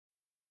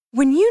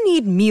When you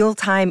need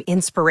mealtime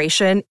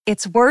inspiration,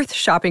 it's worth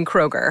shopping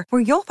Kroger,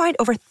 where you'll find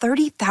over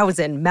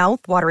 30,000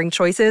 mouth-watering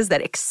choices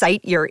that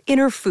excite your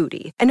inner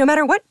foodie. And no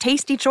matter what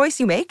tasty choice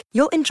you make,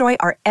 you'll enjoy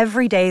our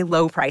everyday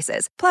low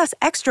prices, plus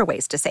extra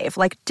ways to save,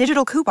 like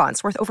digital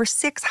coupons worth over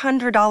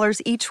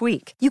 $600 each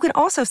week. You can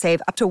also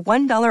save up to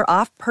 $1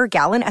 off per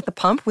gallon at the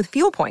pump with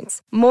fuel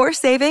points. More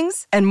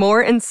savings and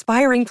more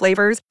inspiring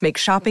flavors make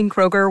shopping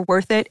Kroger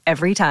worth it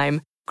every time.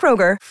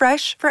 Kroger,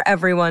 fresh for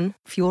everyone.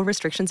 Fuel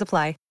restrictions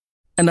apply.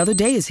 Another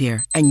day is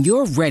here, and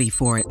you're ready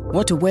for it.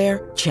 What to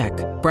wear? Check.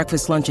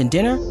 Breakfast, lunch, and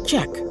dinner?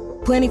 Check.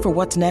 Planning for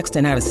what's next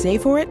and how to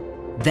save for it?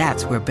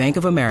 That's where Bank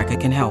of America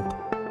can help.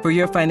 For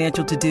your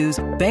financial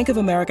to-dos, Bank of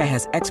America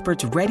has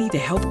experts ready to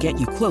help get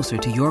you closer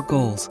to your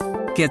goals.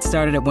 Get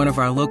started at one of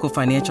our local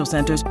financial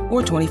centers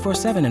or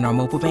 24/7 in our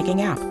mobile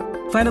banking app.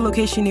 Find a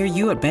location near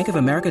you at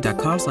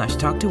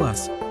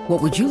bankofamerica.com/talktous.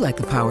 What would you like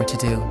the power to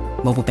do?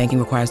 Mobile banking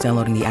requires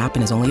downloading the app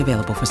and is only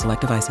available for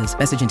select devices.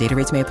 Message and data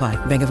rates may apply.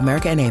 Bank of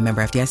America N.A.,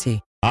 member FDIC.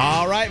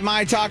 All right,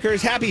 my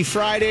talkers, happy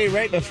Friday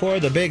right before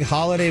the big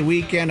holiday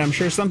weekend. I'm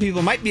sure some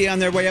people might be on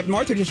their way up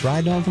north or just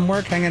riding home from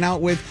work, hanging out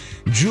with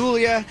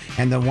Julia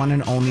and the one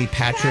and only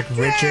Patrick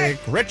Richardson.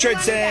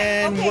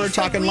 Okay, We're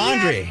talking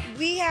laundry.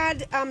 We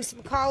had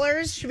some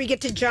callers. Should we get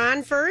to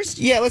John first?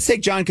 Yeah, let's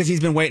take John because he's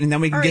been waiting, and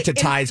then we can get to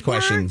Ty's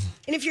questions.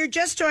 And if you're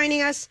just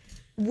joining us,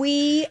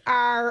 we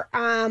are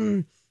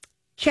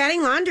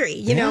chatting laundry,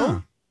 you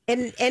know?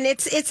 And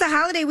it's a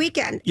holiday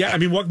weekend. Yeah, I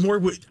mean, what more?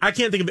 I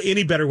can't think of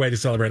any better way to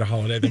celebrate a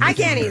holiday than I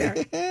can't either.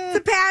 It's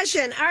a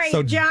passion. All right,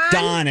 So John.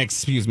 Don,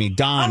 excuse me.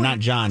 Don, not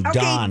John. Okay,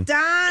 Don.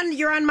 Don,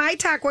 you're on My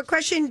Talk. What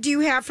question do you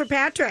have for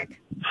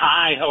Patrick?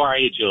 Hi, how are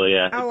you,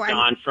 Julia? Oh, it's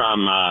Don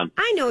from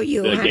I know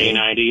you, the honey. gay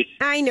 90s.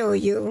 I know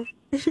you.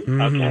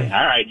 Okay,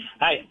 all right.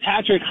 Hi,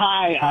 Patrick,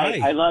 hi.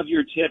 I love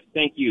your tip.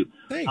 Thank you.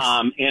 Thanks.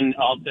 And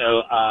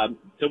also,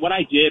 so what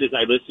I did is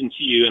I listened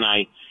to you and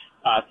I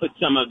put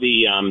some of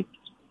the,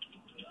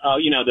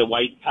 the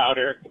white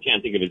powder. I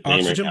can't think of its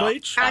name Oxygen right now.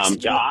 bleach?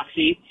 The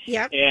Oxy.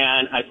 Yep.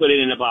 And I put it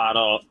in a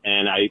bottle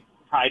and I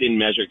probably didn't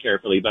measure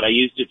carefully, but I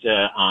used it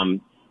to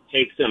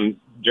take some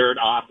dirt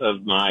off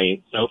of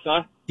my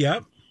sofa.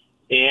 Yep.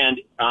 And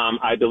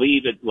I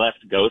believe it left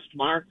ghost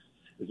marks,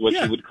 is what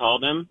you would call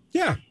them.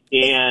 Yeah.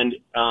 And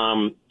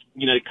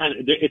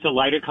it's a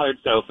lighter colored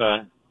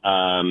sofa.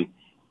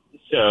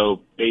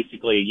 So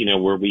basically,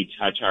 where we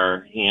touch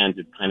our hands,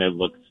 it kind of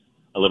looks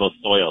a little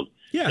soiled.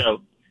 Yeah.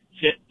 So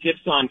tips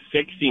on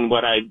fixing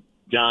what I've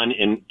done,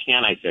 and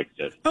can I fix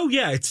it? Oh,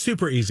 yeah, it's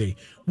super easy.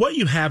 What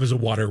you have is a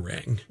water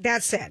ring.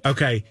 That's it.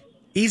 Okay.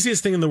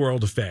 Easiest thing in the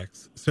world to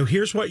fix. So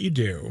here's what you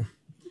do.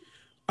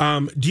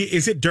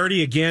 Is it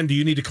dirty again? Do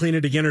you need to clean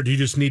it again, or do you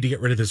just need to get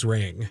rid of this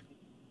ring?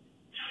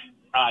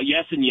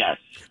 Yes and yes.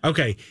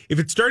 Okay. If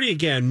it's dirty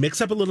again,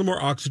 mix up a little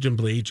more oxygen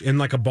bleach in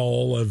like a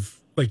bowl of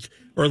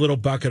or a little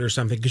bucket or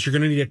something, because you're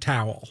going to need a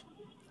towel.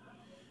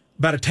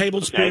 About a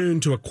tablespoon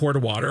to a quart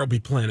of water will be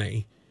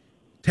plenty.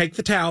 Take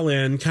the towel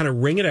in, kind of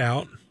wring it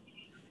out,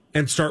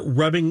 and start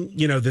rubbing,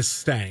 this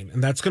stain.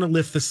 And that's going to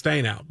lift the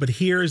stain out. But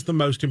here is the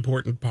most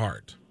important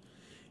part.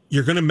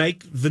 You're going to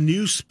make the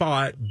new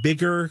spot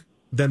bigger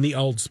than the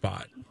old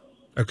spot.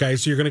 Okay?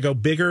 So you're going to go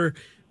bigger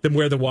than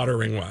where the water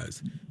ring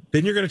was.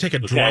 Then you're going to take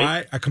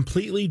a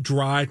completely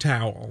dry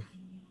towel.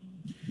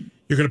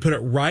 You're going to put it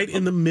right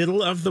in the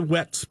middle of the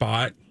wet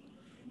spot,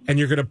 and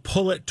you're going to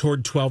pull it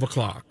toward 12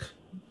 o'clock.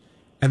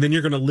 And then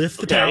you're going to lift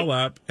the towel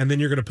up, and then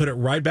you're going to put it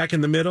right back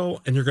in the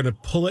middle, and you're going to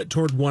pull it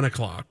toward 1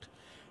 o'clock.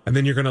 And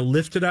then you're going to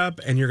lift it up,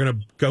 and you're going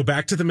to go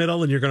back to the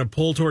middle, and you're going to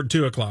pull toward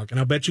 2 o'clock. And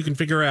I'll bet you can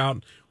figure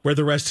out where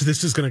the rest of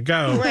this is going to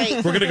go. Right.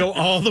 We're going to go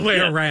all the way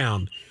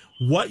around.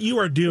 What you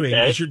are doing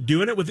is you're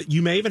doing it with,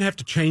 you may even have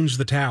to change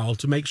the towel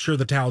to make sure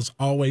the towel's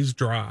always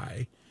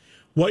dry.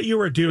 What you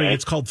are doing,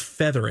 it's called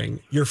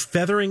feathering. You're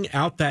feathering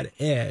out that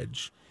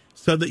edge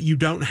so that you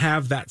don't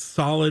have that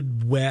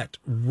solid, wet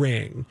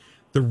ring.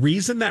 The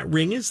reason that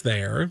ring is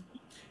there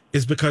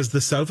is because the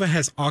sofa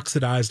has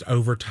oxidized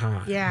over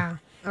time. Yeah.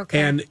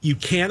 Okay. And you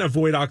can't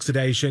avoid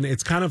oxidation.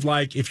 It's kind of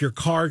like if your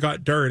car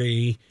got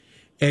dirty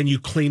and you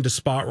cleaned a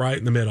spot right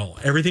in the middle.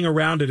 Everything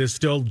around it is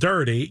still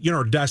dirty,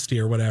 or dusty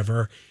or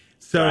whatever.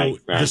 So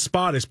the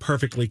spot is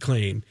perfectly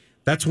clean.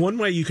 That's one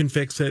way you can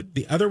fix it.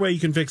 The other way you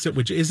can fix it,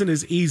 which isn't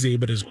as easy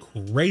but is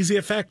crazy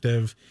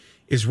effective,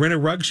 is rent a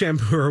rug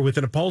shampooer with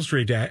an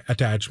upholstery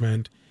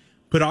attachment,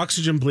 put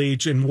oxygen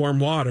bleach in warm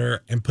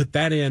water, and put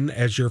that in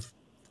as your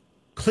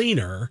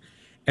cleaner,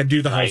 and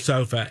do the whole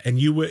sofa. And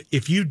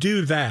if you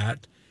do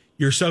that,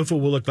 your sofa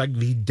will look like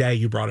the day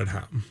you brought it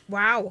home.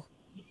 Wow.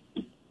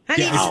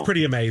 Honey, Yeah, it's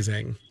pretty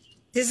amazing.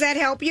 Does that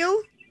help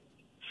you?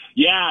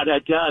 Yeah,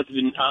 that does.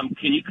 And,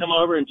 can you come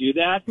over and do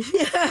that?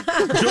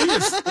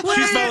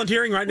 She's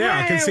volunteering right now.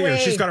 I can see her.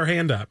 She's got her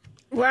hand up.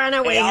 We're on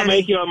our way, I'll honey.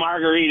 make you a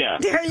margarita.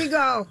 There you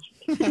go.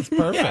 That's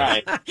perfect. All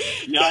right.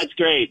 No, it's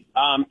great.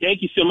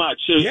 Thank you so much.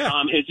 So,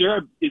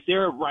 is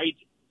there a right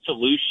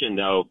solution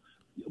though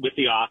with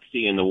the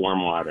Oxy and the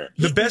warm water?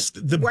 The best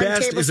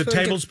is a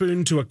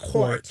tablespoon to a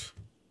quart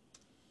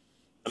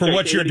for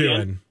what you're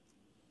doing.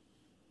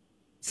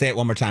 Say it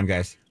one more time,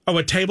 guys. Oh,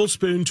 a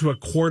tablespoon to a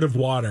quart of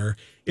water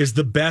is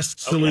the best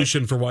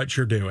solution for what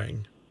you're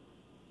doing.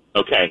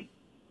 Okay.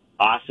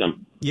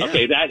 Awesome. Yeah.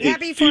 Okay, that is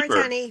Happy super.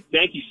 4th, honey.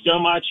 Thank you so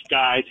much,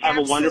 guys. Have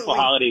a wonderful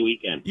Absolutely. holiday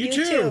weekend. You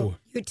too.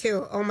 You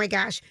too. Oh my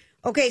gosh.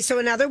 Okay, so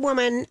another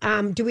woman.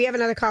 Do we have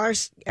another caller,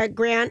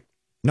 Grant?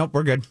 Nope,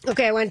 we're good.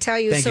 Okay, I want to tell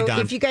you. Thank you, So Don.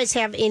 if you guys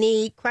have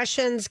any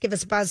questions, give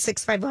us a buzz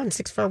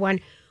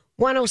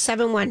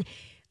 651-641-1071.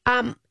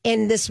 And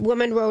this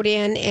woman wrote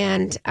in,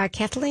 and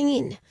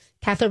Catherine.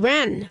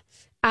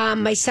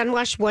 My son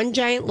washed one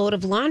giant load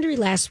of laundry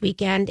last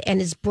weekend, and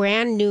his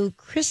brand new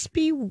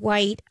crispy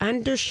white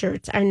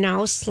undershirts are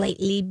now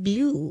slightly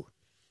blue.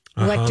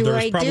 What do There's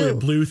I probably a do?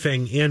 blue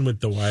thing in with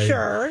the white.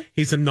 Sure.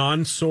 He's a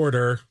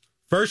non-sorter.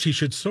 First, he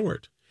should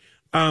sort.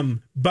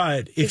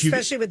 But if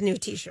Especially with new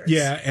T-shirts.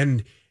 Yeah,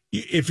 and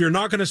if you're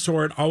not going to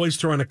sort, always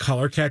throw in a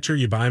color catcher.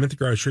 You buy them at the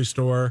grocery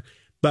store.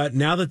 But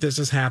now that this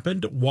has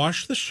happened,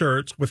 wash the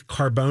shirts with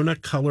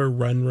Carbona Color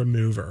Run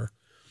Remover.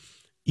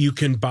 You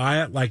can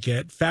buy it like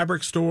at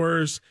fabric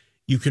stores.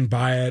 You can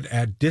buy it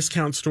at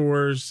discount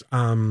stores.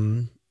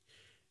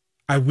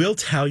 I will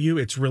tell you,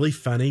 it's really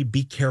funny.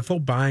 Be careful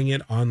buying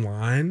it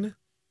online.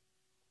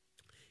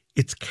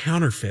 It's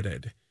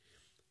counterfeited.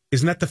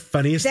 Isn't that the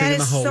funniest That thing in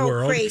the is whole so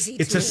world? crazy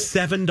to It's a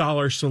me.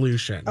 $7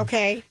 solution.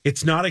 Okay.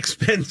 It's not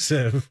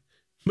expensive,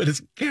 but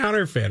it's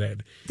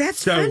counterfeited. That's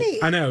so,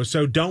 funny. I know.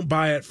 So don't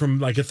buy it from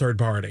like a third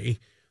party.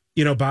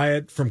 Buy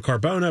it from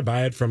Carbona,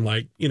 buy it from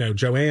like,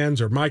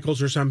 Joann's or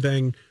Michael's or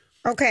something.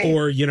 Okay.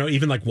 Or,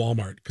 even like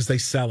Walmart because they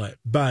sell it.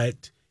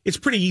 But it's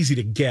pretty easy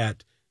to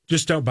get.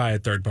 Just don't buy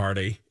it third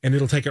party and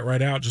it'll take it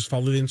right out. Just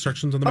follow the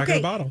instructions on the back of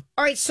the bottle.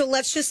 All right. So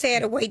let's just say I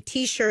had a white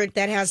T-shirt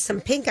that has some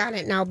pink on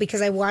it now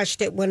because I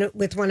washed it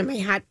with one of my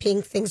hot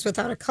pink things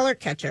without a color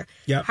catcher.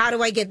 Yep. How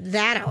do I get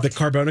that out? The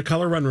Carbona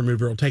Color Run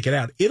Remover will take it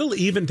out. It'll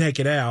even take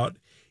it out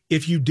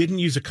if you didn't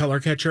use a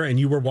color catcher and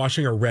you were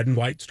washing a red and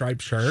white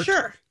striped shirt.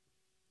 Sure.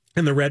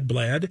 And the red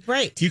bled.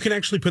 Right. You can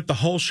actually put the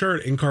whole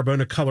shirt in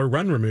Carbona Color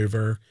Run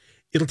Remover.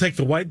 It'll take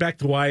the white back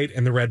to white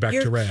and the red back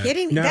You're to red.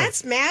 kidding me? No,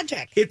 That's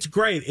magic. it's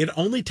great. It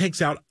only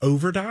takes out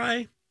over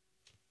dye.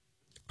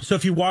 So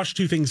if you wash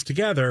two things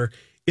together,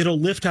 it'll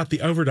lift out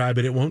the over dye,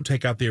 but it won't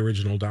take out the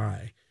original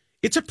dye.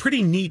 It's a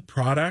pretty neat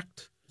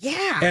product.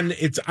 Yeah. And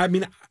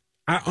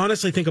I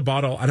honestly think a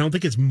bottle, I don't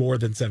think it's more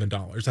than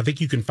 $7. I think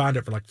you can find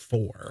it for like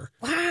 $4.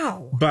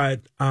 Wow.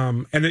 But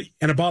and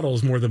a bottle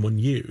is more than one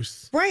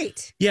use.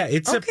 Right. Yeah,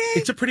 it's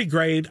Okay. a pretty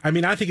great. I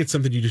think it's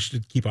something you just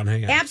should keep on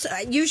hanging.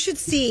 Absolutely. You should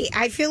see.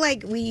 I feel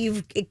like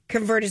we've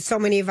converted so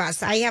many of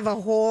us. I have a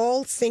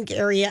whole sink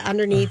area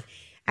underneath.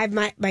 I have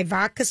my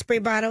vodka spray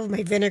bottle,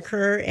 my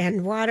vinegar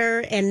and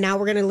water, and now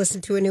we're going to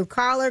listen to a new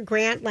caller,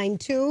 Grant, line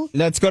 2.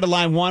 Let's go to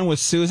line 1 with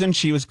Susan.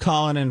 She was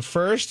calling in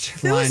first.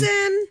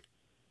 Susan.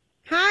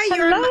 Hi.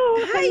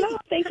 Hello.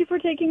 Thank you for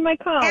taking my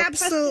call.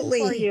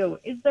 Absolutely. Question for you.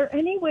 Is there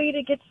any way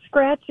to get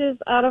scratches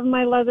out of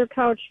my leather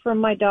couch from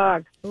my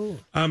dog?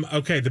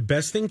 Okay, the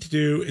best thing to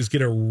do is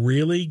get a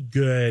really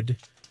good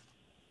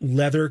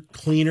leather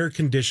cleaner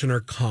conditioner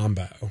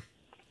combo.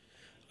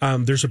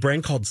 There's a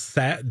brand called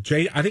I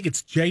think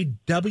it's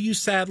JW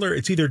Sadler.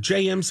 It's either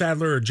JM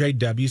Sadler or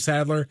JW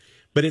Sadler,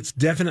 but it's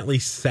definitely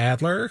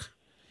Sadler.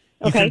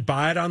 You Okay. can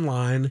buy it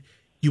online.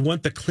 You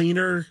want the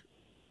cleaner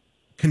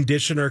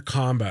conditioner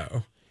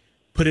combo.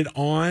 Put it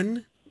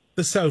on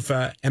the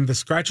sofa and the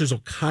scratches will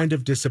kind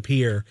of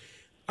disappear.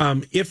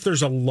 If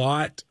there's a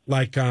lot,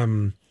 like,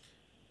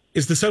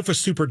 is the sofa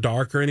super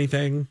dark or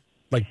anything?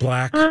 Like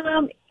black?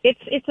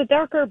 It's a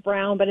darker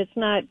brown, but it's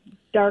not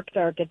dark.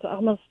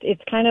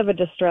 It's kind of a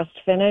distressed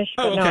finish.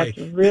 But Oh, okay. No, it's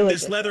Then really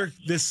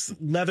this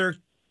leather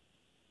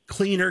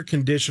cleaner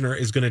conditioner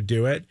is going to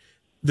do it.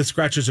 The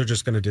scratches are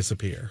just going to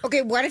disappear.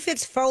 Okay, what if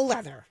it's faux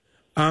leather?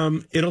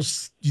 Then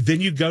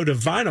you go to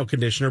vinyl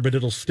conditioner, but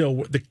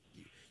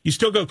you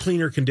still go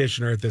cleaner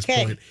conditioner at this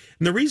Okay. point.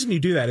 And the reason you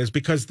do that is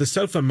because the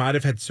sofa might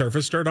have had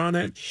surface dirt on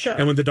it. Sure.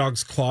 And when the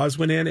dog's claws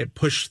went in, it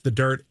pushed the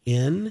dirt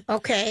in.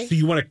 Okay. So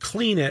you want to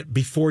clean it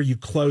before you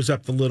close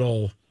up the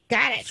little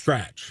Got it.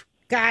 scratch.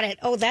 Got it.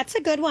 Oh, that's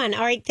a good one.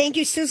 All right. Thank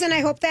you, Susan. I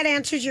hope that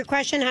answers your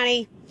question,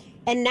 honey.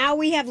 And now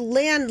we have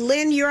Lynn.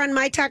 Lynn, you're on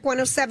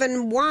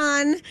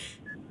mytalk1071.com.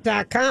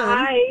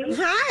 Hi.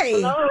 Hi.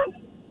 Hello.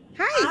 Hi.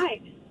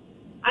 Hi.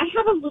 I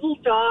have a little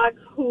dog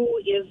who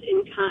is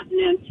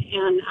incontinent,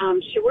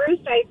 and she wears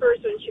diapers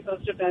when she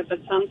goes to bed, but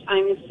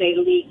sometimes they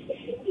leak.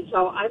 And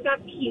so I've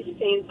got pee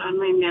stains on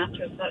my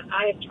mattress that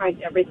I have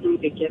tried everything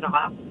to get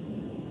off.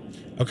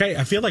 Okay,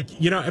 I feel like,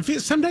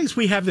 some days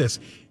we have this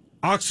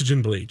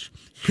oxygen bleach.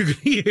 You're going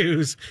to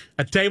use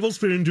a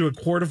tablespoon to a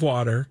quart of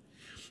water.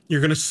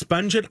 You're going to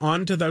sponge it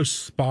onto those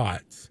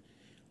spots.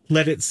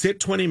 Let it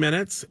sit 20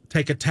 minutes.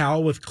 Take a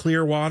towel with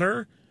clear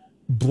water,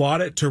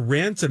 blot it to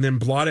rinse, and then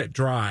blot it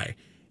dry.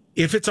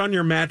 If it's on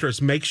your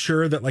mattress, make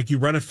sure that like you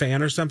run a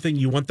fan or something,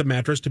 you want the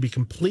mattress to be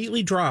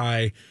completely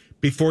dry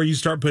before you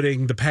start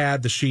putting the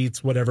pad, the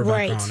sheets, whatever back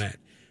Right. on it.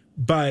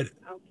 But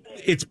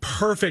it's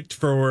perfect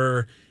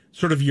for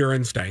sort of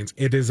urine stains.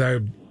 It is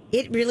It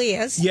really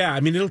is.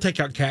 it'll take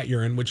out cat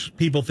urine, which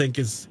people think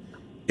is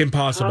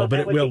impossible, but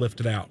that it would will be- lift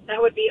it out.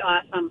 That would be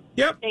awesome.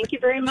 Yep. Thank you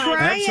very much.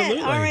 Try Absolutely.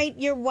 it. All right,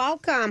 you're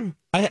welcome.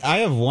 I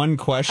have one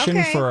question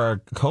Okay. for a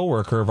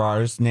coworker of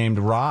ours named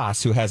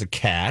Ross, who has a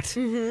cat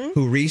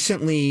who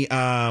recently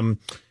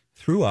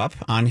threw up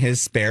on his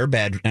spare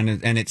bed, and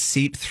it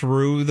seeped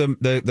through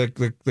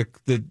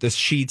the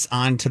sheets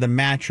onto the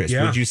mattress.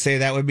 Yeah. Would you say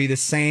that would be the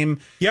same?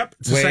 Yep,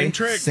 it's the way? same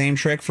trick. Same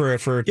trick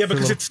for Yeah,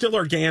 because it's still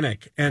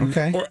organic, and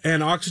Okay.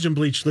 and oxygen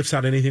bleach lifts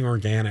out anything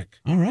organic.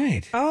 all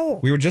right. Oh,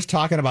 We were just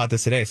talking about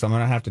this today, so I'm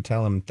gonna have to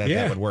tell him that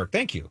Yeah. that would work.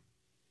 Thank you.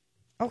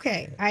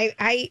 okay.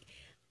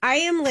 I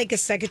am like a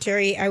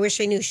secretary. I wish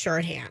I knew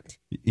shorthand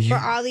for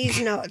all these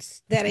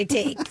notes that I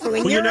take for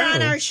when Well, you're you on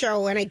know. our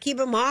show, and I keep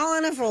them all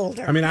in a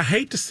folder. I mean, I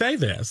hate to say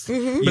this,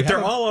 but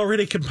they're all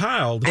already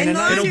compiled And in a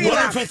Laundry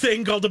wonderful Love.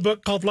 thing called a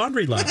book called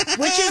Laundry Love.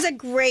 which is a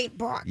great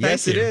book.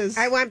 Yes, it you. is.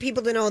 I want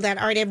people to know that.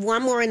 All right, I have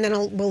one more, and then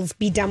we'll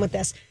be done with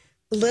this.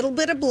 A little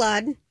bit of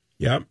blood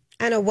Yep.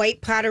 and a white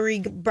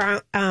pottery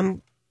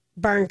barn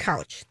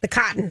couch. The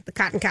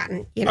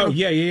cotton. You know. Oh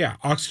yeah.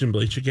 Oxygen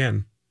bleach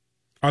again.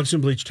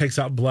 Oxygen bleach takes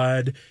out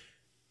blood.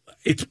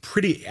 It's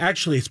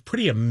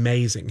pretty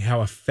amazing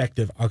how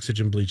effective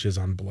oxygen bleach is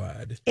on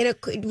blood. And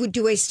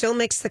do I still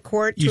mix the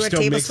quart You to a still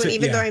mix tablespoon, it,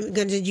 even yeah. though I'm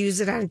going to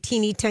use it on a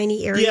teeny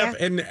tiny area Yeah,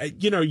 and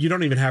you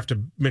don't even have to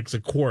mix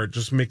a quart.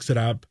 Just mix it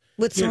up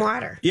with some Yeah.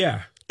 water?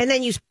 Yeah. And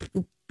then you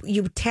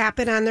tap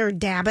it on there, or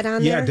dab it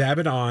on Yeah, there. dab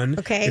it on.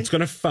 Okay. It's going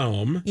to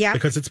foam Yep.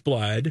 because it's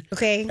blood.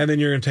 Okay. And then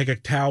you're going to take a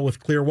towel with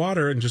clear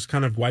water and just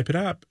kind of wipe it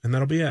up, and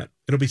that'll be it.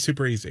 It'll be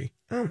super easy.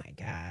 Oh my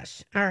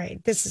gosh! All right,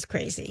 this is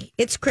crazy.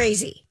 It's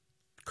crazy.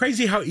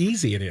 Crazy how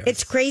easy it is.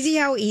 It's crazy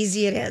how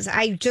easy it is.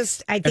 I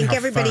think how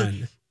everybody.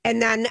 fun.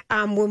 And then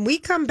when we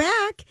come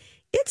back,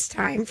 it's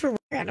time for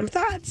random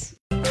thoughts.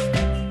 All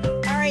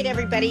right,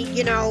 everybody.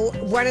 You know,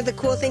 one of the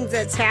cool things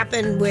that's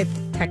happened with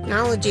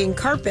technology and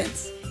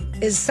carpets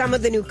is some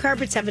of the new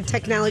carpets have a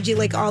technology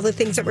like all the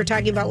things that we're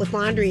talking about with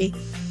Laundry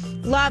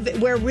Love,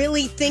 where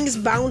really things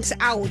bounce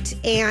out.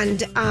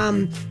 And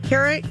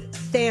here it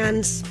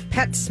stands.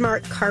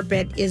 PetSmart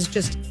carpet is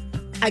just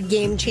a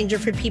game changer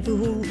for people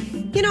who,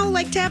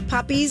 like to have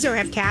puppies or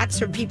have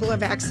cats, or people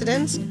have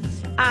accidents.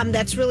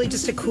 That's really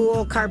just a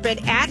cool carpet.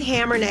 At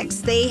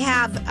Hammernecks, they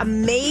have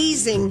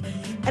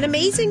an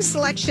amazing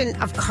selection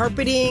of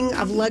carpeting,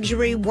 of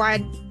luxury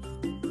wide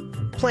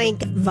plank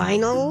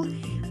vinyl,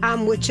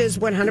 which is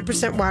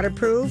 100%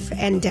 waterproof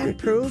and dent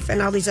proof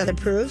and all these other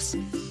proofs.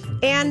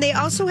 And they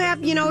also have,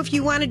 if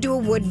you want to do a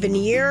wood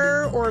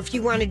veneer, or if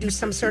you want to do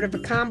some sort of a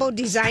combo,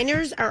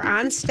 designers are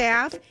on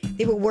staff.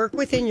 They will work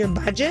within your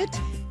budget.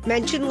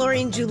 Mention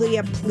Lori and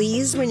Julia,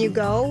 please, when you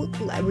go.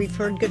 We've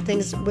heard good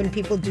things when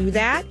people do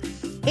that.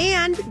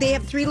 And they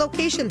have 3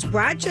 locations: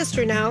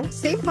 Rochester now,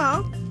 St.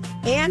 Paul,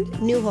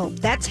 and New Hope.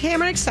 That's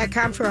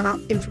hammernecks.com for all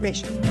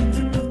information.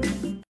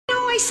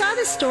 I saw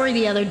this story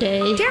the other day.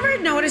 Do you ever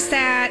notice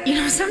that?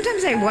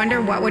 Sometimes I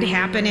wonder what would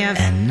happen if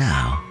And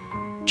now,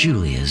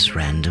 Julia's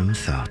random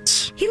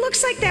thoughts. he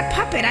looks like that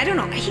puppet. I don't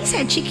know. He's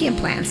had cheeky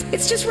implants.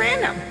 It's just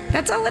random.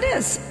 That's all it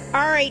is.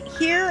 All right,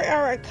 here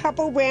are a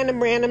couple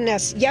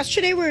randomness.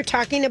 Yesterday we were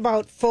talking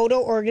about photo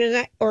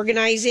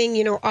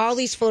organizing. All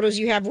these photos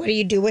you have, what do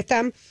you do with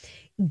them?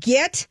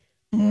 Get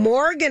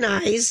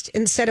Morganized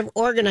instead of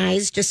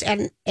organized, just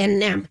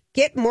NM.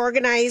 Get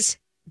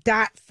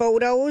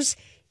Morganized.photos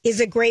is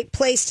a great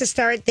place to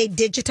start. They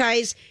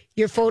digitize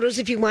your photos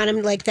if you want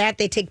them like that.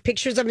 They take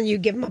pictures of them, you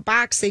give them a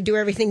box. They do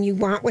everything you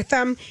want with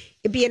them.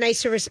 It'd be a nice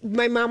service.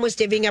 My mom was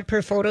divvying up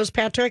her photos,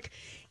 Patrick.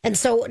 And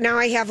so now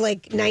I have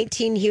like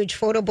 19 huge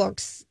photo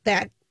books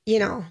that,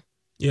 Yeah.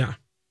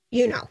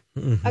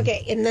 Mm-hmm.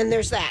 Okay, and then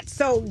there's that.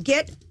 So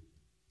get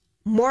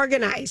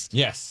Morganized.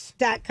 Yes.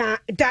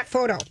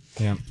 .photo.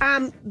 Yeah.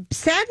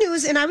 Sad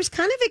news, and I was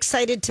kind of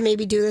excited to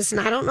maybe do this, and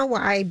I don't know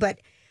why, but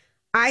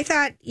I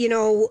thought,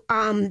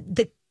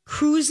 the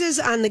cruises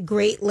on the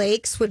Great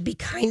Lakes would be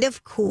kind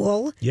of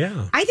cool.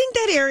 Yeah. I think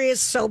that area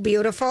is so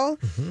beautiful.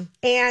 Mm-hmm.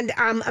 And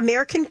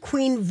American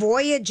Queen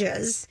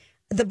Voyages,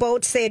 the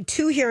boats, they had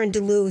 2 here in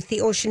Duluth.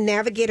 The Ocean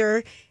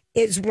Navigator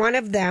is one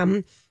of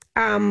them.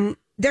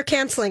 They're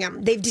canceling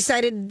them. They've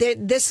decided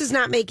that this is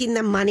not making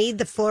them money,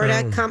 the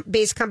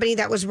Florida-based company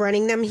that was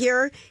running them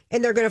here,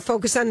 and they're going to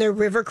focus on their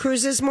river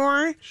cruises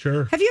more.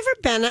 Sure. Have you ever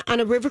been on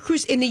a river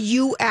cruise in the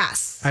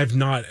U.S.? I've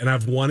not, and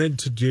I've wanted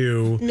to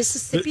do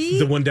Mississippi?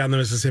 the one down the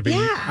Mississippi.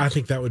 Yeah. I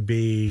think that would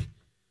be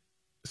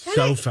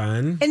so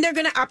fun. And they're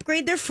going to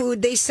upgrade their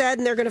food, they said,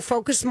 and they're going to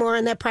focus more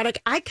on that product.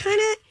 I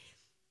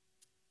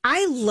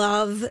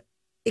love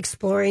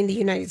exploring the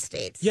United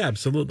States. Yeah,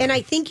 absolutely. And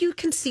I think you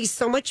can see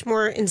so much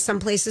more in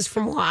some places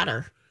from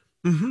water.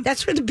 Mm-hmm.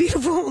 That's where the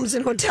beautiful homes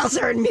and hotels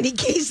are in many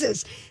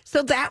cases.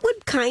 So that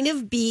would kind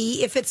of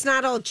be, if it's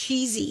not all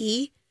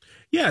cheesy.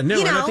 Yeah, no,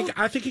 and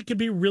I think it could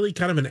be really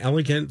kind of an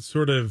elegant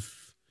sort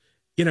of,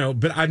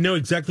 but I know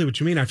exactly what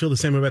you mean. I feel the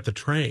same about the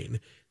train.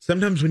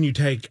 Sometimes when you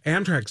take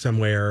Amtrak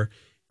somewhere,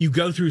 you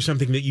go through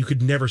something that you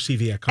could never see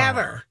via car.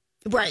 Ever.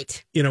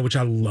 Right. Which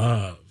I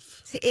love.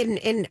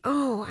 And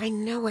I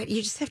know it.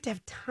 You just have to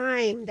have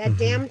time, that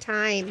damn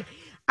time.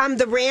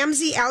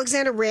 The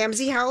Alexander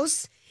Ramsey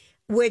house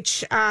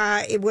which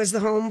it was the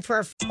home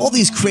for... All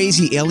these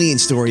crazy alien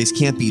stories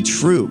can't be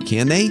true,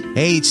 can they?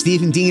 Hey, it's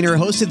Stephen Diener,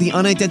 host of the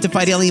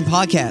Unidentified Alien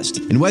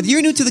Podcast. And whether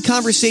you're new to the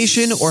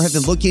conversation or have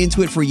been looking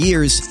into it for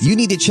years, you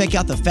need to check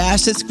out the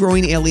fastest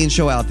growing alien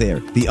show out there,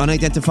 the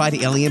Unidentified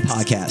Alien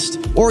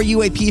Podcast, or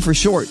UAP for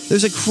short.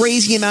 There's a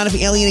crazy amount of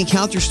alien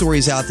encounter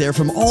stories out there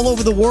from all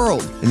over the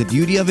world. And the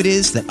beauty of it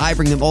is that I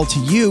bring them all to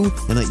you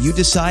and let you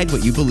decide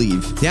what you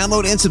believe.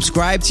 Download and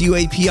subscribe to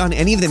UAP on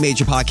any of the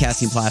major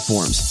podcasting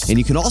platforms. And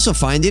you can also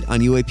find it on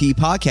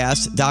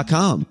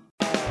UAPpodcast.com.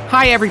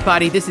 Hi,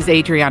 everybody. This is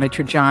Adriana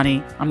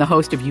Trajani. I'm the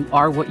host of You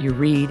Are What You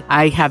Read.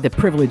 I have the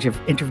privilege of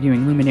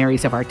interviewing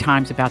luminaries of our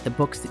times about the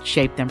books that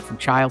shaped them from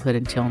childhood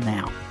until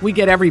now. We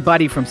get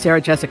everybody from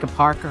Sarah Jessica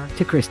Parker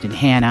to Kristen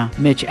Hanna,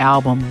 Mitch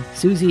Albom,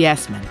 Susie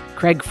Essman,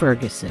 Craig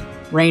Ferguson,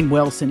 Rainn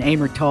Wilson,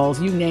 Amor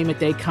Tolls, you name it,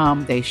 they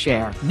come, they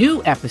share.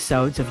 New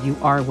episodes of You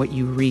Are What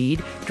You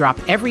Read drop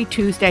every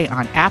Tuesday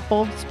on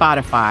Apple,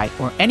 Spotify,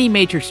 or any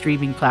major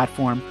streaming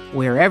platform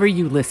wherever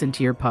you listen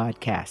to your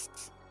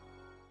podcasts.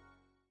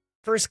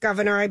 First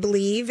governor, I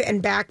believe,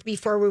 and back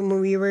before when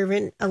we were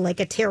in a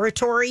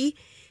territory,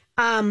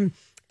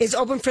 is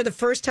open for the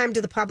first time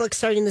to the public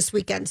starting this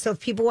weekend. So if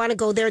people want to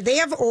go there, they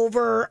have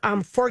over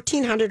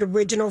 1,400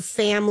 original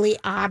family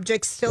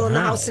objects still in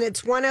the house, and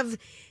it's one of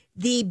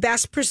the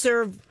best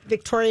preserved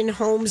Victorian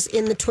homes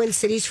in the Twin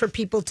Cities for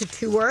people to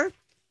tour.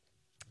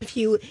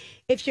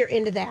 If you're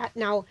into that.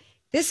 Now,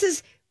 this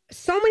is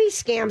so many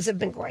scams have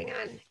been going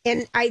on.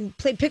 And I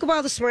played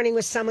pickleball this morning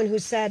with someone who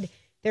said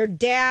their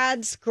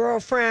dad's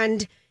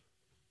girlfriend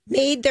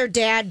made their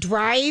dad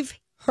drive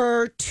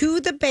her to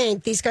the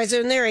bank. These guys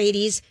are in their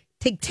 80s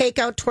to take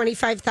out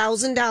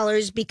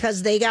 $25,000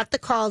 because they got the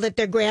call that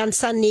their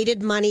grandson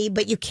needed money,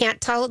 but you can't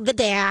tell the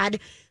dad,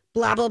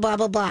 blah, blah, blah,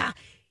 blah, blah.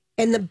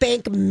 And the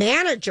bank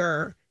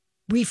manager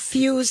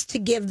refused to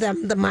give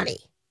them the money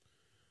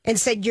and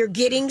said, you're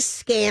getting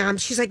scammed.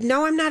 She's like,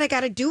 no, I'm not. I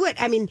got to do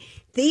it. I mean,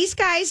 these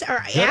guys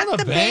are at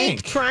the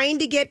bank trying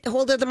to get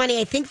hold of the money.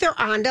 I think they're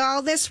onto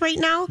all this right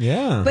now.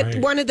 Yeah. But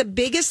one of the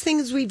biggest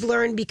things we've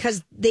learned,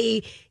 because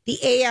the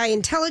AI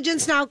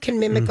intelligence now can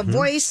mimic a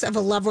voice of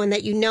a loved one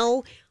that you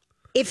know.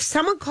 If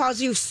someone calls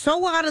you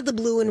so out of the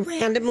blue and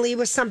randomly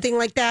with something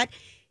like that,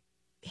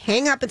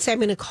 hang up and say, I'm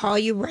going to call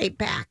you right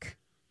back.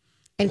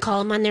 And call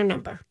them on their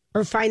number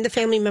or find the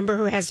family member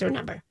who has their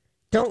number.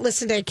 Don't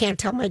listen to, I can't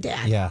tell my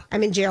dad. Yeah.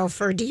 I'm in jail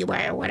for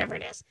DUI or whatever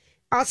it is.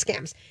 All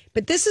scams.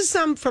 But this is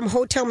some from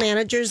hotel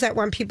managers that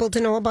want people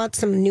to know about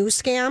some new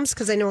scams,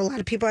 because I know a lot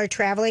of people are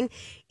traveling.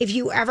 If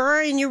you ever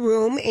are in your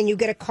room and you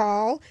get a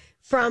call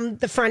from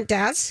the front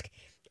desk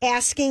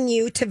asking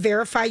you to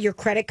verify your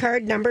credit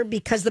card number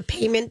because the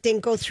payment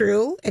didn't go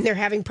through and they're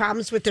having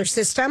problems with their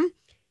system,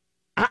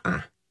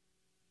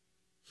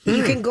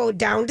 you can go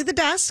down to the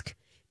desk.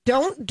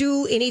 Don't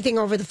do anything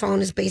over the phone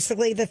is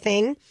basically the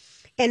thing.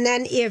 And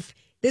then if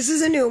this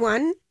is a new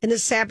one, and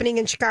this is happening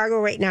in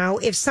Chicago right now,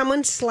 if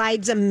someone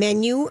slides a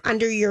menu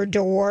under your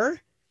door,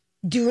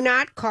 do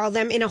not call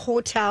them in a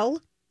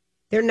hotel.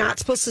 They're not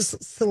supposed to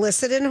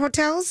solicit in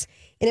hotels.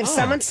 And if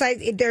someone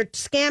slides, they're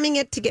scamming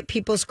it to get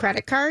people's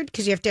credit card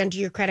because you have to enter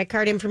your credit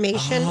card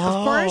information,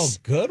 of course.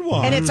 Good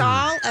one. And it's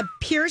all a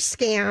pure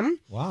scam.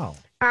 Wow.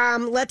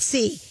 Let's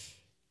see.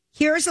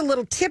 Here's a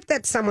little tip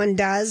that someone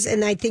does,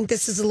 and I think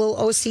this is a little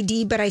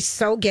OCD, but I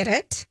so get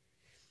it.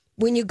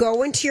 When you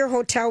go into your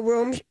hotel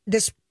room,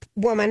 this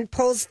woman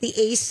pulls the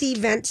AC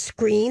vent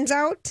screens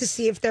out to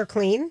see if they're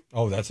clean.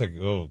 Oh,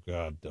 oh,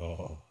 God.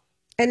 Oh.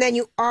 And then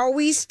you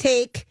always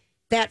take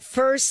that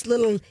first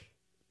little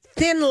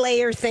thin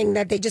layer thing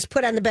that they just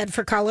put on the bed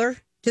for color.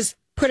 Just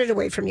put it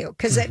away from you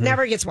because it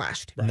never gets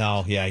washed. Right.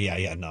 No,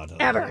 no.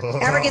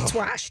 Ever gets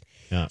washed.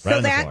 Yeah, right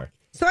on the floor.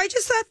 So I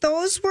just thought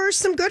those were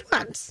some good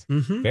ones.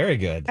 Mm-hmm. Very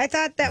good. I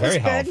thought that was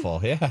good. Very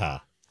helpful, yeah.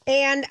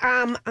 And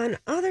on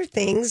other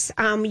things,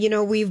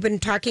 we've been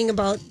talking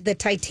about the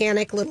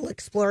Titanic little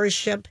explorer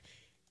ship,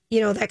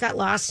 that got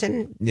lost.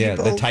 And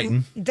the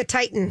Titan. The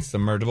Titan.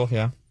 Submersible,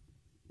 yeah.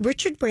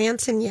 Richard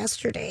Branson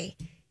yesterday,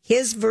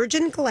 his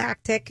Virgin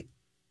Galactic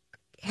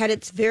had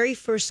its very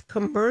first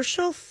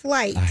commercial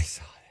flight. I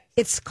saw it.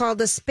 It's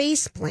called a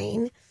space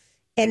plane,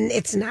 and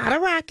it's not a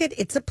rocket,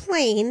 it's a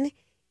plane.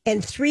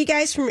 And 3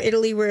 guys from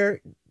Italy were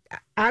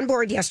on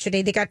board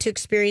yesterday. They got to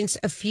experience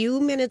a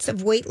few minutes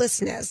of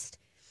weightlessness.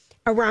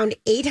 Around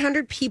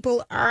 800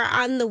 people are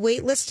on the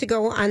wait list to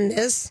go on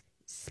this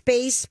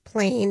space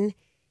plane.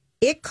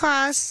 It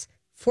costs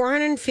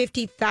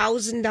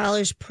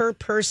 $450,000 per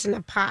person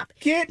a pop.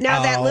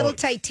 That little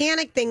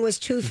Titanic thing was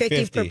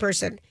 $250 per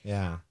person.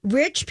 Yeah.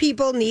 Rich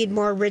people need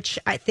more rich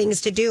things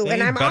to do.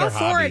 And I'm all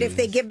for it if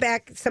they give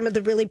back some of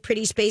the really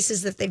pretty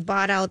spaces that they've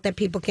bought out that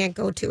people can't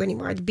go to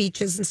anymore, the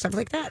beaches and stuff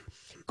like that.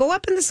 Go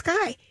up in the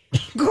sky.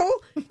 Go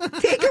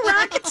take a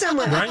rocket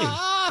somewhere.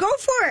 Right. Go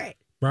for it.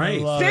 Right.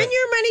 Spend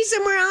your money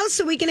somewhere else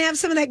so we can have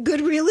some of that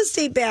good real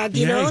estate back,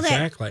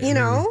 exactly.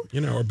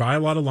 Or buy a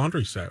lot of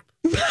laundry soap.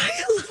 Buy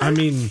a lot I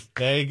mean,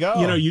 there you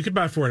go. You know, you could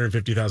buy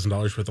 $450,000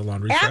 worth of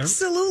laundry soap.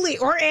 Absolutely.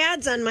 Or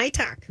ads on My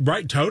Talk.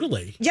 Right,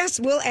 totally. Yes,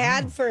 we'll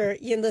add for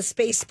the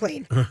space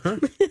plane.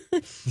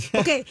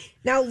 Okay,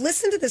 now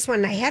listen to this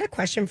one. I had a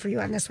question for you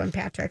on this one,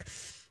 Patrick.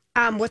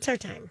 What's our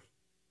time?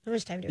 How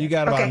much time do we have? You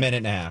got about a minute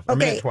and a half. A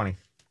minute 20.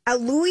 A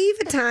Louis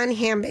Vuitton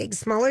handbag,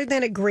 smaller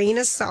than a grain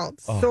of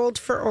salt, sold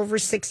for over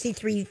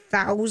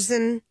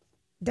 $63,000.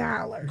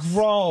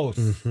 Gross.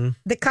 Mm-hmm.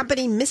 The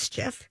company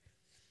Mischief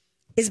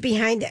is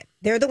behind it.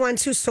 They're the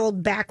ones who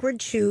sold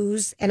backward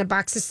shoes and a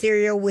box of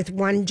cereal with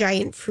one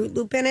giant Fruit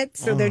Loop in it.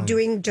 So they're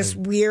doing just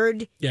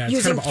weird,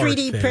 using kind of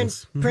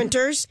 3D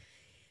printers.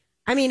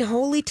 I mean,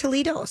 holy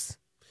Toledos.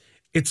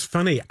 It's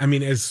funny. I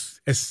mean, as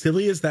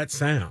silly as that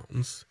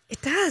sounds, it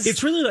does.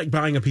 It's really like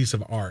buying a piece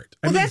of art.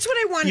 Well, that's what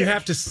I wondered. You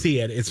have to see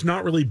it. It's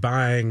not really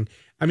buying.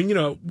 I mean, you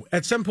know,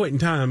 at some point in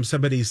time,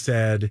 somebody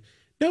said,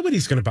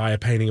 nobody's going to buy a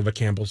painting of a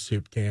Campbell's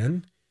soup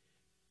can.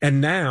 And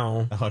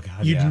now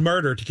you'd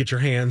murder to get your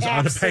hands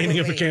on a painting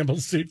of a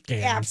Campbell's soup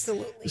can.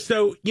 Absolutely.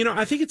 So, you know,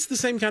 I think it's the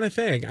same kind of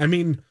thing. I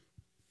mean,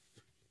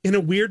 in a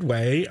weird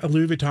way, a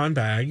Louis Vuitton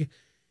bag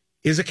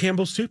is a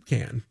Campbell's soup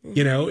can. Mm-hmm.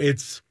 You know,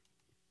 it's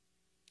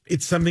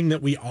something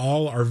that we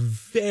all are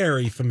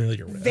very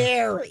familiar with.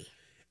 Very.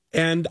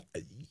 And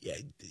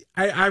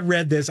I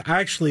read this.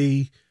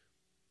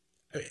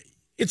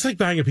 It's like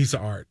buying a piece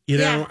of art. You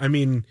know, I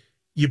mean,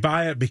 you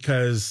buy it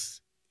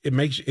because it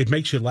makes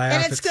you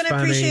laugh. And it's going to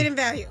appreciate in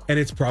value. And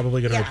it's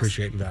probably going to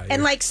appreciate in value.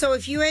 And like, so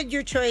if you had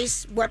your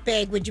choice, what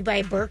bag would you buy?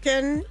 A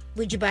Birkin?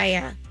 Would you buy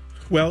a?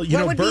 Well, you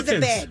know, what would be the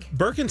bag?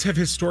 Birkins have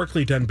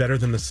historically done better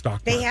than the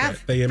stock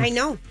market. They have. I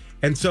know.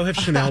 And so have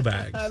Chanel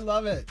bags. I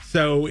love it.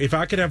 So if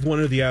I could have one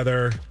or the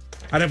other,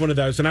 I'd have one of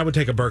those, and I would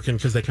take a Birkin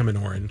because they come in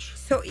orange.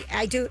 So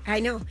I do. I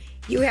know.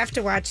 You have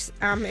to watch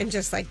and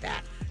just like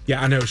that.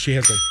 Yeah, I know. She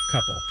has a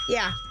couple.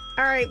 Yeah.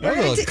 All right. We're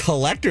a little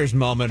collector's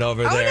moment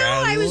over there.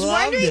 Oh, no. I was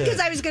wondering because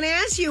I was going to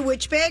ask you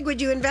which bag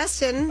would you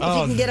invest in if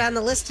you can get on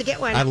the list to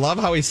get one. I love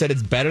how he said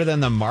it's better than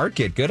the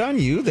market. Good on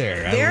you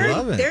there. I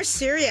love it. They're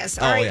serious.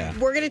 All right.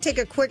 We're going to take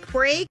a quick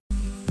break.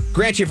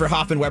 Grant you for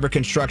Hoffman Weber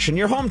Construction,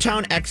 your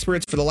hometown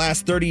experts for the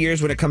last 30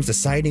 years when it comes to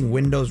siding,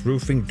 windows,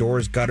 roofing,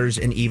 doors, gutters,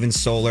 and even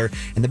solar.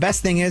 And the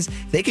best thing is,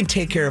 they can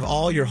take care of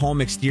all your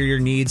home exterior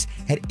needs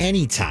at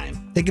any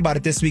time. Think about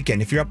it this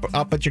weekend. If you're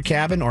up at your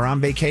cabin or on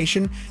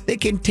vacation, they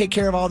can take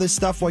care of all this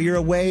stuff while you're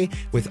away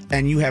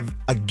and you have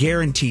a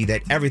guarantee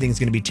that everything's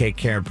going to be taken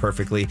care of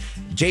perfectly.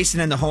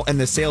 Jason and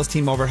the sales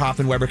team over at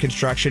Hoffman Weber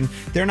Construction,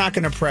 they're not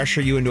going to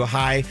pressure you into a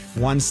high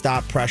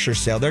one-stop pressure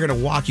sale. They're going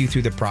to walk you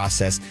through the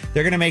process.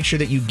 They're going to make sure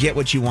that you get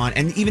what you want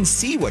and even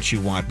see what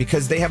you want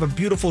because they have a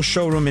beautiful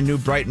showroom in New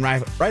Brighton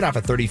right off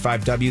of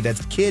 35W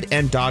that's kid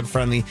and dog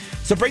friendly.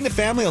 So bring the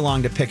family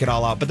along to pick it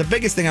all out. But the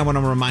biggest thing I want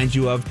to remind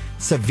you of,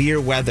 severe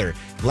weather.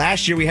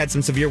 Last year, we had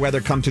some severe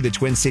weather come through the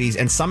Twin Cities,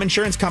 and some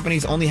insurance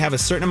companies only have a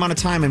certain amount of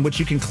time in which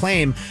you can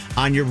claim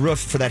on your roof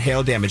for that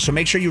hail damage. So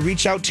make sure you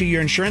reach out to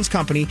your insurance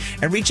company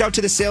and reach out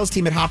to the sales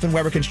team at Hoffman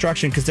Weber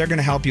Construction because they're going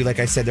to help you. Like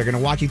I said, they're going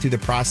to walk you through the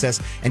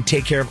process and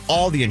take care of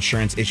all the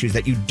insurance issues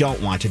that you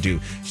don't want to do.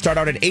 Start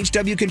out at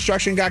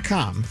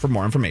hwconstruction.com for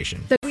more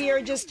information. We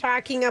are just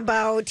talking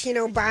about,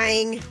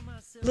 buying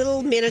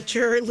little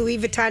miniature Louis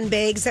Vuitton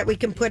bags that we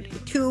can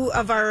put 2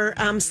 of our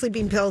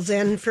sleeping pills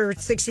in for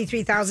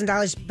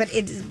 $63,000. But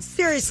it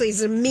seriously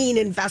is a mean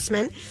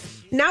investment.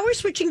 Now we're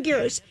switching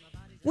gears.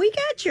 We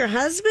got your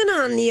husband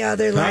on the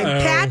other line.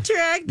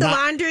 Patrick, the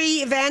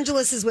laundry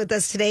evangelist, is with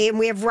us today. And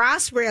we have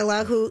Ross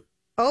Rayla, who,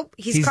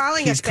 he's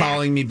calling us back. He's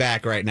calling me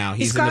back right now.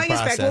 He's calling in the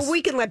process. us back. Well,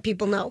 we can let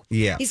people know.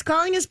 Yeah. He's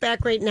calling us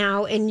back right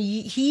now, and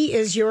he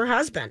is your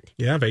husband.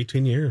 Yeah, of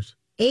 18 years.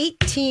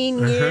 18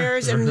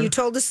 years, and you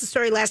told us the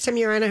story last time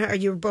you were on.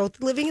 You were both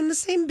living in the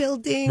same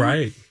building,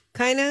 right?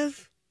 Kind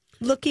of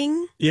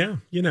looking, yeah,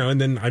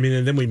 and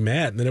then we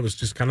met, and then it was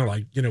just kind of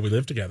like we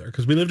lived together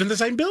because we lived in the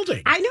same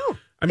building. I know.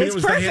 I mean, it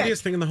was perfect. The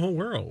handiest thing in the whole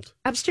world.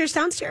 Upstairs,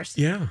 downstairs.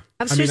 Yeah,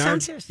 upstairs,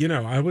 downstairs.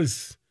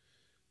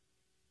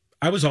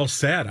 I was all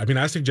set. I mean,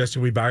 I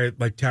suggested we buy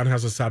like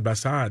townhouses side by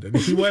side, and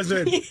he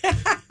wasn't. He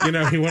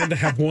wanted to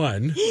have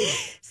one.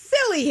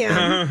 Silly him.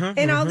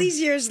 And all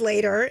these years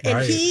later,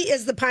 and he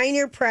is the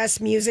Pioneer Press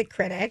music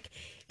critic,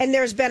 and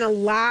there's been a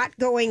lot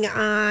going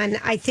on.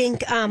 I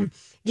think,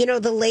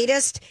 the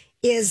latest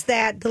is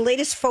that the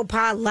latest faux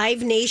pas,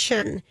 Live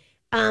Nation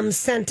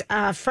sent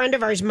a friend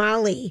of ours,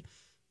 Molly,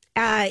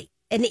 an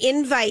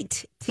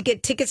invite to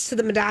get tickets to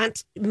the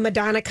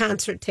Madonna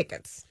concert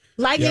tickets.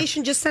 Live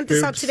Nation just sent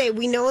this out today.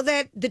 We know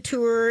that the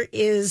tour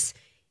is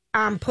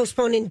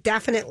postponed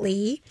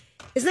indefinitely.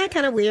 Isn't that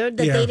kind of weird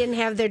that they didn't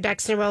have their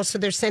ducks in a row, so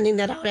they're sending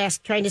that out,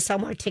 trying to sell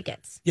more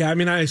tickets? Yeah, I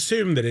mean, I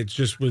assume that it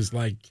just was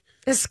like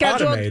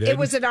automated. It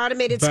was an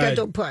automated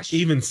scheduled push.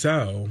 Even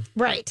so.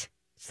 Right.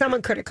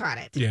 Someone could have caught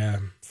it. Yeah.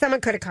 Someone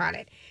could have caught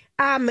it.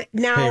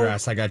 Now, hey,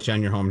 Ross, I got you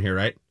on your home here,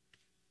 right?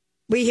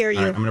 We hear you.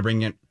 Right, I'm going to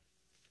bring you in.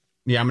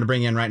 Yeah, I'm going to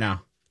bring you in right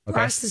now. Okay.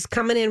 Ross is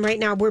coming in right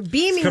now. We're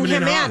beaming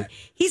him in.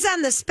 He's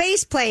on the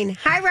space plane.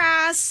 Hi,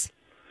 Ross.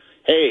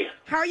 Hey.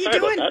 How are you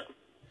doing?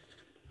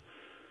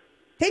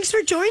 Thanks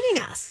for joining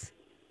us.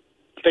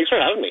 Thanks for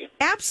having me.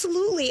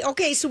 Absolutely.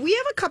 Okay, so we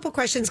have a couple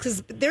questions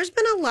because there's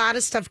been a lot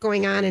of stuff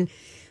going on and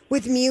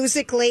with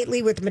music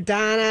lately with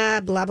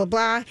Madonna, blah, blah,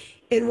 blah.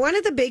 And one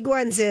of the big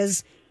ones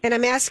is, and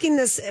I'm asking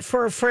this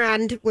for a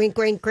friend, wink,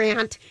 wink,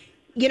 Grant,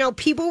 you know,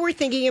 people were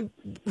thinking of,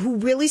 who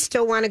really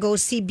still want to go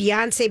see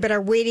Beyonce but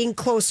are waiting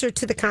closer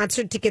to the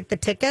concert to get the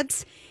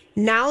tickets.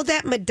 Now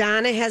that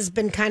Madonna has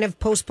been kind of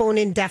postponed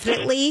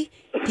indefinitely,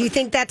 do you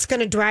think that's going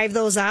to drive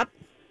those up?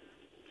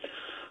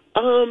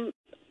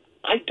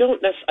 I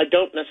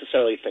don't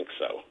necessarily think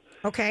so.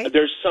 Okay.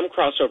 There's some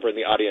crossover in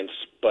the audience,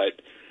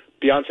 but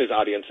Beyonce's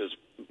audience is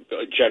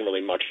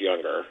generally much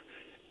younger,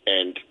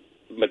 and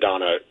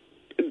Madonna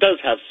does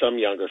have some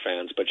younger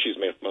fans, but she's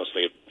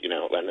mostly, you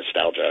know, a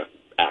nostalgia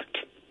act.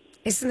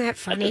 Isn't that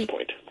funny? At this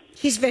point.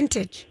 She's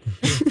vintage.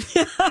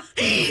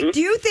 Do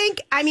you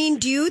think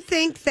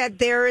that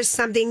there is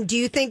something, do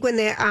you think when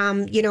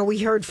we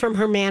heard from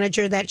her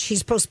manager that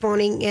she's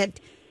postponing it,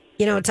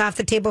 you know, it's off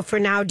the table for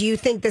now, do you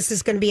think this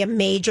is going to be a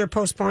major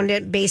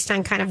postponement based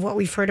on kind of what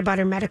we've heard about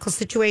her medical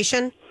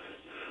situation?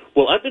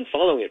 Well, I've been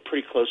following it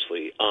pretty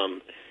closely.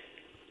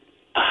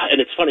 And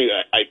it's funny,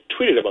 I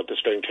tweeted about this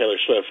during Taylor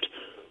Swift.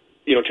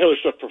 You know, Taylor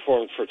Swift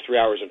performed for 3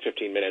 hours and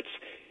 15 minutes,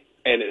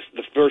 and it's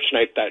the first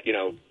night that, you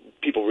know,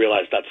 people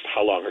realized that's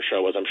how long her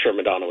show was. I'm sure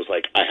Madonna was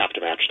like, I have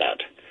to match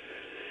that.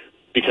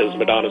 Because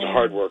Madonna's a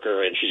hard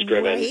worker, and she's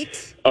driven.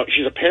 Right.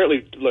 She's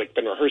apparently, like,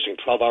 been rehearsing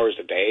 12 hours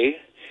a day.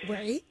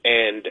 Right.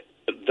 And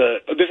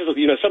this is,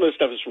 you know, some of the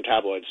stuff is from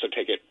tabloids, so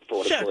take it for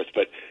what it's worth,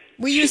 but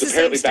she's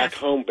apparently back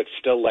home, but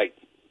still, like,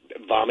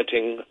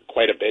 vomiting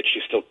quite a bit.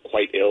 She's still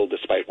quite ill,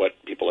 despite what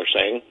people are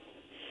saying.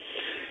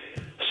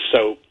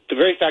 So the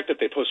very fact that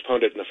they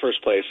postponed it in the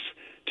first place,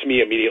 to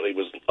me, immediately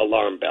was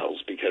alarm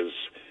bells, because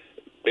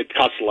it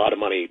costs a lot of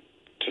money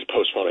to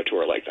postpone a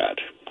tour like that.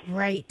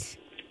 Right.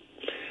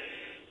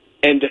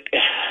 And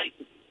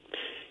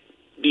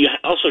you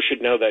also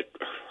should know that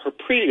her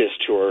previous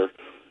tour,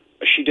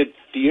 she did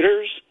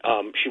theaters.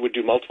 She would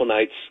do multiple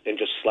nights in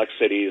just select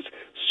cities,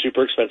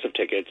 super expensive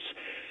tickets.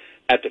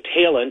 At the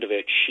tail end of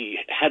it, she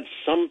had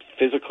some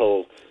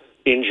physical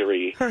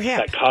injury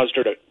that caused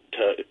her to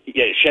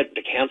she had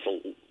to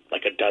cancel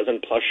like a dozen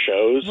plus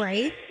shows.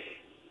 Right.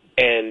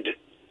 And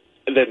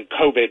then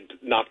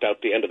COVID knocked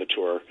out the end of the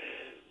tour.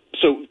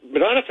 So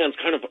Madonna fans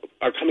kind of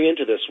are coming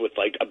into this with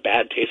like a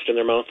bad taste in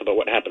their mouth about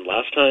what happened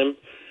last time.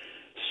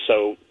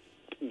 So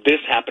this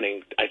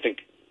happening, I think,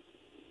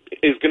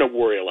 is going to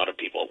worry a lot of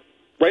people.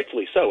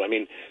 Rightfully so. I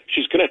mean,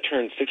 she's going to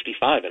turn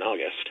 65 in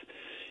August,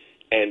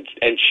 and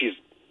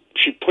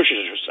she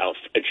pushes herself,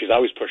 and she's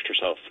always pushed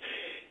herself.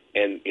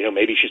 And, you know,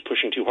 maybe she's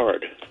pushing too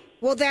hard.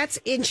 Well,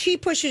 and she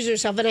pushes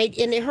herself,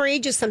 and her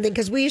age is something,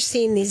 because we've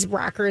seen these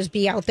rockers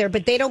be out there,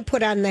 but they don't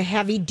put on the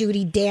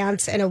heavy-duty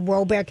dance and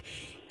aerobic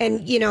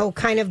and, you know,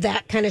 kind of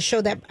that kind of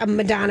show that a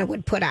Madonna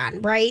would put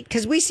on, right?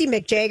 Because we see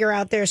Mick Jagger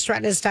out there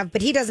strutting his stuff,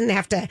 but he doesn't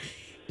have to,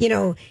 you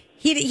know,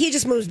 he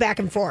just moves back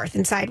and forth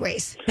and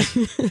sideways.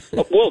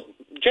 Well,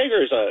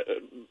 Jagger is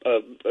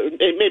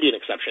maybe an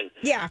exception.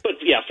 Yeah. But,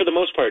 yeah, for the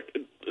most part,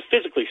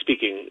 physically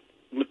speaking,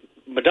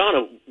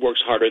 Madonna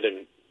works harder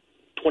than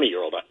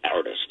 20-year-old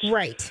artists.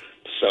 Right.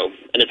 So,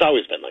 and it's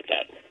always been like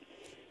that.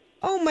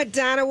 Oh,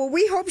 Madonna. Well,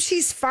 we hope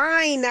she's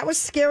fine. That was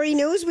scary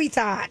news, we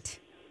thought.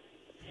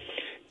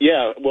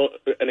 Yeah, well,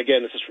 and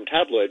again, this is from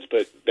tabloids,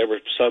 but there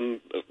were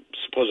some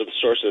supposed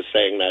sources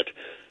saying that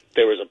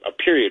there was a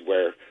period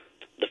where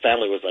the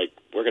family was like,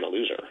 we're going to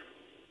lose her.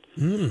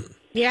 Mm.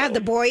 Yeah,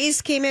 the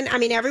boys came in. I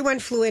mean, everyone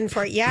flew in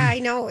for it. Yeah, I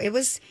know. It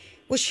was...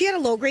 Well, she had a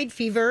low-grade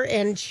fever,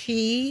 and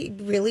she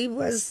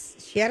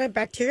had a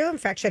bacterial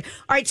infection.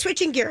 All right,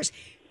 switching gears.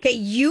 Okay,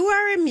 you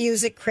are a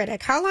music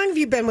critic. How long have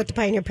you been with the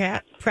Pioneer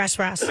Press,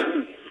 Ross?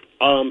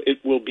 It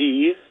will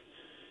be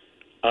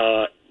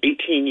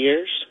 18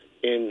 years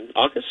in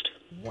August.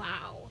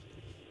 Wow.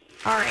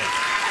 All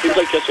right. Seems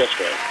like just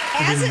yesterday.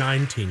 It'll be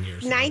 19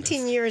 years.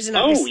 19 years in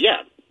August. Oh,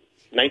 yeah.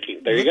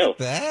 19. There you go.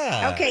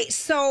 Okay,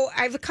 so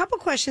I have a couple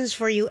questions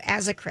for you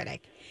as a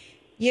critic.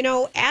 You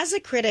know, as a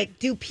critic,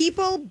 do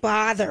people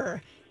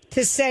bother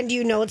to send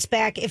you notes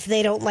back if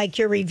they don't like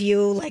your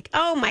review? Like,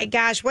 oh my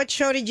gosh, what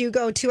show did you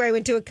go to? I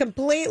went to a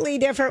completely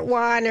different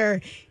one.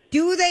 Or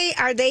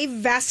are they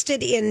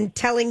vested in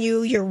telling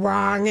you you're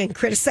wrong and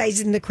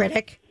criticizing the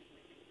critic?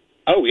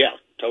 Oh, yeah,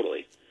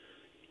 totally.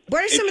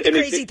 What are some of the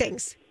crazy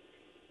things?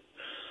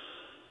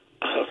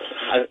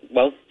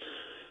 Well,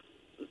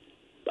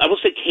 I will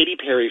say Katy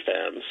Perry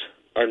fans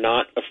are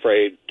not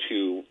afraid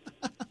to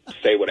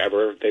say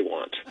whatever they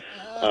want.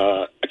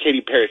 A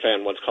Katy Perry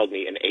fan once called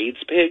me an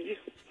AIDS pig.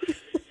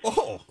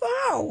 Oh.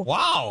 Wow.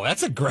 Wow,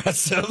 that's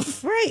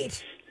aggressive.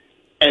 Right.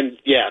 And,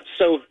 yeah,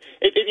 so,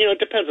 it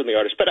depends on the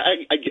artist. But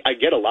I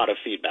get a lot of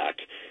feedback,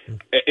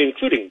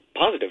 including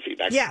positive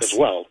feedback as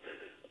well.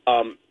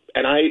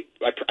 And I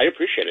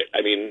appreciate it.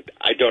 I mean,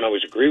 I don't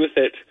always agree with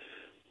it,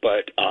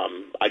 but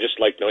I just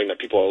like knowing that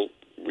people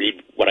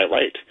read what I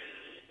write.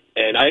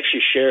 And I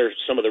actually share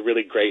some of the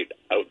really great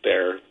out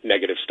there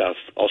negative stuff.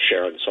 I'll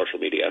share on social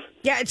media.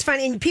 Yeah, it's fun.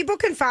 And people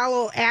can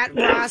follow at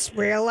Ross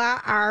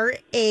Raihala,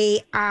 Raihala.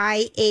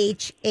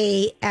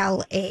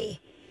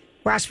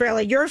 Ross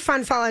Raihala, you're a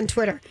fun follow on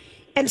Twitter.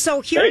 And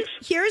so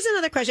here's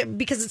another question,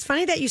 because it's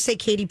funny that you say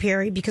Katy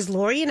Perry, because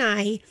Lori and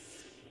I,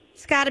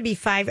 it's got to be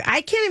 5.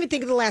 I can't even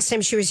think of the last time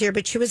she was here,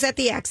 but she was at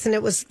the X, and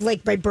it was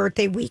like my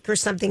birthday week or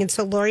something. And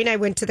so Lori and I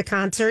went to the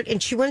concert,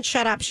 and she wouldn't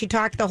shut up. She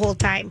talked the whole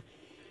time.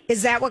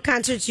 Is that what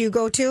concerts you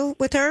go to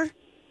with her,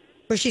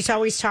 where she's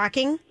always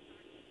talking?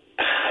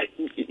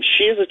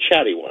 She is a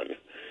chatty one.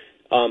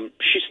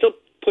 She still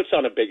puts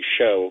on a big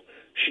show.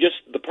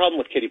 The problem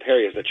with Katy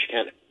Perry is that she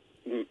can't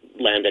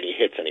land any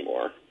hits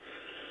anymore.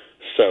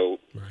 So,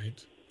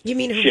 right. You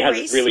mean her she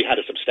voice? hasn't really had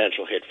a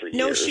substantial hit for years.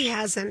 No, she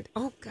hasn't.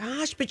 Oh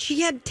gosh, but she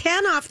had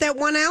 10 off that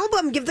one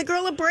album. Give the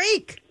girl a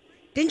break.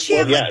 Didn't she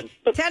have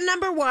 10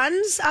 number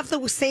ones off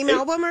the same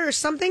album or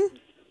something?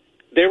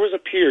 There was a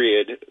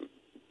period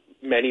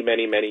many,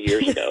 many, many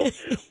years ago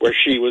where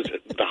she was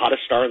the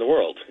hottest star in the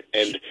world,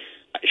 and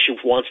she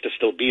wants to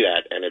still be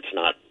that, and it's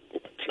not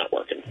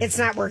working. It's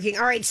not working.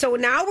 All right, so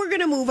now we're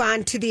going to move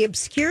on to the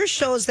obscure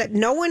shows that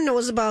no one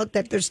knows about,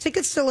 that there's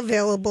tickets still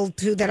available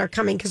to, that are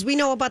coming, because we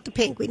know about the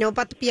Pink, we know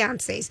about the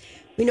Beyoncés,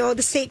 we know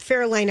the State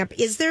Fair lineup.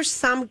 Is there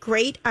some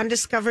great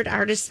undiscovered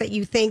artists that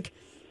you think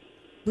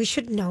we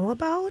should know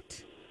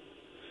about?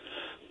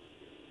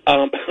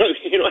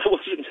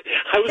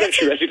 I was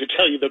actually ready to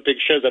tell you the big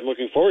shows I'm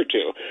looking forward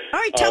to. All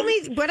right, tell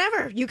me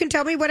whatever. You can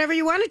tell me whatever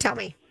you want to tell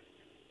me.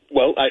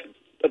 Well,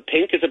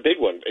 Pink is a big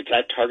one. It's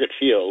at Target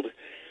Field.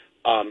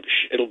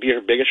 It'll be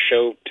her biggest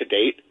show to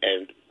date,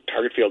 and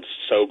Target Field's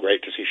so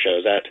great to see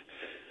shows at.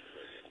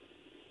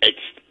 It's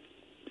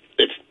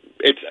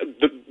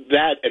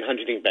that and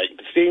Huntington Bank.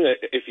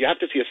 If you have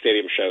to see a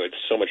stadium show, it's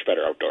so much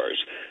better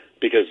outdoors,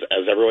 because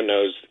as everyone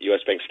knows,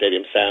 U.S. Bank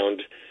Stadium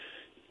sound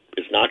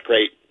is not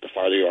great the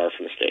farther you are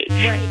from the stage.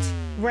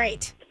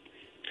 Right.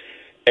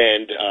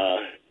 And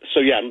so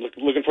yeah, I'm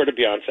looking forward to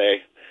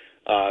Beyonce.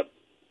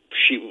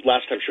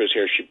 Last time she was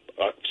here,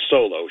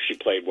 solo, she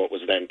played what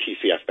was then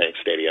TCF Bank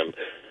Stadium,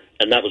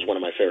 and that was one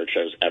of my favorite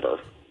shows ever.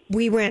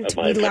 We went.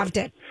 We loved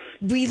it.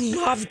 We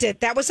loved it.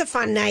 That was a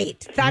fun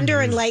night.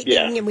 Thunder and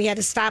lightning, and we had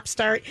a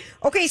stop-start.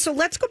 Okay, so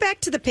let's go back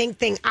to the Pink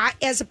thing.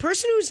 As a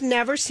person who's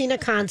never seen a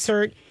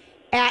concert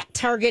at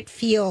Target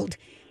Field,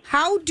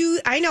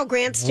 I know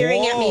Grant's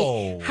staring at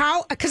me.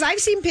 Because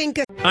I've seen Pink.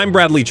 I'm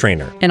Bradley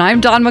Trainer. And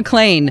I'm Don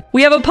McClain.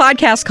 We have a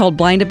podcast called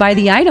Blinded by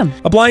the Item.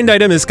 A blind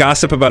item is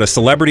gossip about a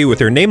celebrity with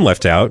their name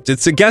left out.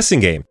 It's a guessing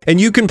game, and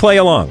you can play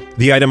along.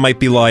 The item might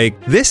be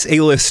like, this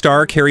A-list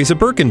star carries a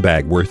Birkin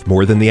bag worth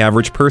more than the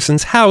average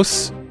person's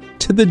house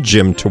to the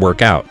gym to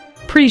work out.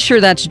 Pretty sure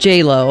that's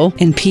J-Lo.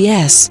 And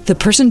P.S. the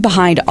person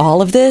behind all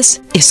of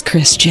this is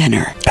Kris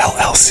Jenner,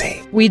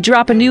 LLC. We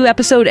drop a new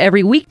episode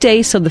every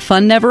weekday so the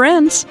fun never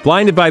ends.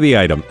 Blinded by the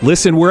Item.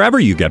 Listen wherever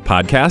you get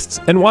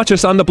podcasts and watch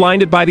us on the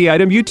Blinded by the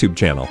Item YouTube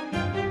channel.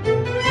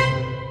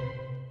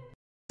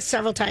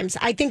 Several times.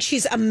 I think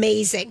she's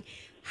amazing.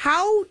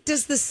 How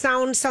does the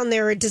sound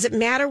there? Does it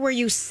matter where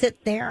you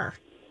sit there?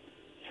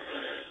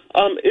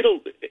 It'll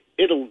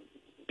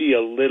be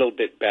a little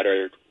bit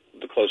better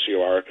the closer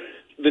you are.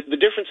 The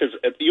difference is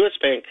at the U.S.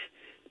 Bank,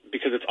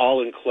 because it's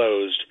all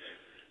enclosed,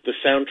 the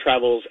sound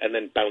travels and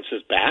then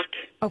bounces back.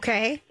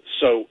 Okay.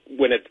 So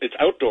when it's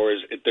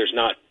outdoors, there's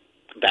not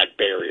that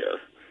barrier.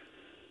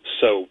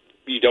 So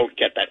you don't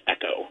get that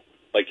echo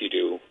like you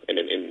do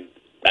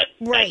at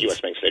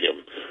U.S. Bank Stadium.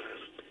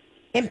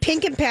 And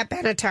Pink and Pat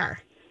Benatar.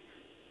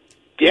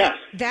 Yeah.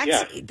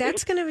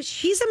 That's going to...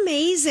 She's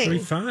amazing.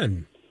 Pretty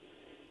fun.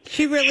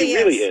 She really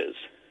is.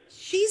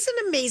 She's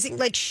an amazing...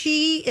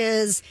 she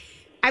is...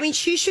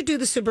 she should do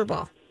the Super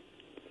Bowl.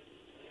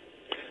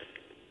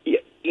 Yeah,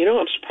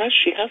 I'm surprised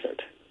she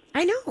hasn't.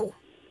 I know.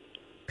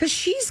 Because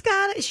she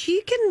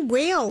can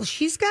wail.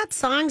 She's got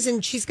songs,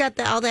 and she's got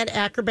all that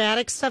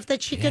acrobatic stuff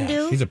that she can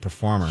do. She's a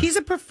performer.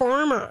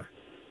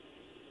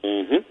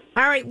 Mm-hmm.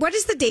 All right, what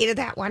is the date of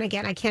that one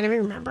again? I can't even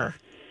remember.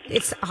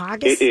 It's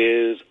August? It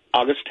is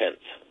August 10th.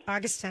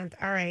 August 10th.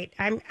 All right.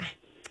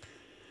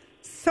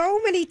 So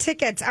many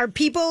tickets. Are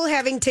people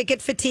having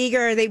ticket fatigue,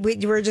 or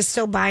we're just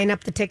still buying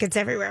up the tickets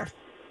everywhere?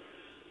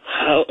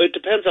 It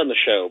depends on the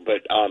show,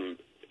 but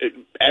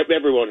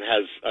everyone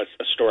has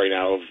a story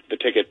now of the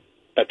ticket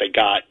that they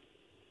got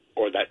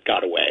or that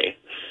got away.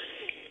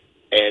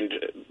 And,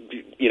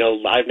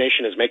 Live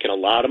Nation is making a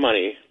lot of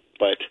money,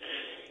 but,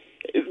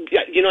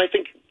 I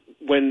think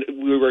when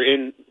we were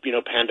in,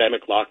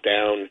 pandemic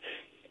lockdown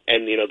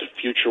and, the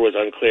future was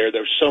unclear,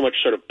 there was so much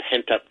sort of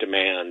pent-up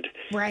demand.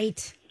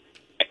 Right.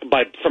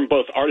 From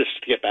both artists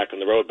to get back on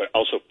the road, but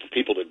also for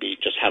people to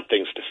just have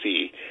things to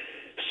see.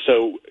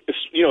 So,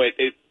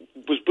 it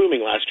was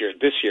booming last year.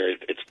 This year,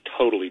 it's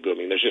totally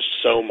booming. There's just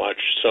so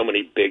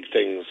many big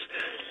things.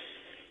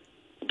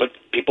 But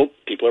people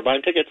are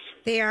buying tickets.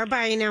 They are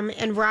buying them.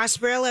 And Ross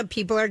Raihala,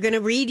 people are going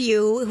to read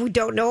you who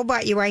don't know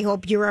about you. I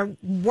hope you're a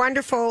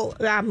wonderful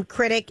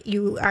critic.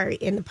 You are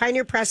in the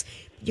Pioneer Press.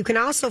 You can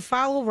also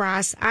follow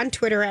Ross on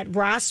Twitter at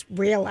Ross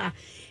Raihala.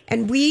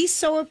 And we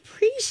so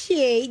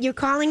appreciate you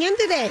calling in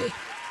today.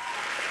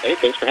 Hey,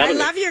 thanks for having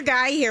me. I love your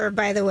guy here,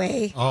 by the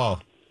way. Oh.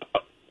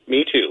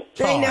 Me too.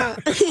 I know.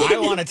 I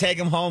want to take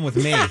him home with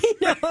me.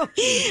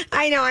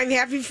 I know. I'm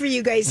happy for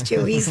you guys,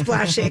 too. He's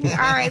blushing. All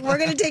right, we're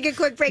going to take a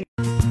quick break.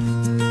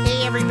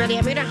 Hey, everybody.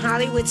 I'm going to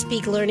Hollywood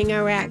Speak Learning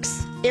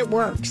RX. It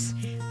works.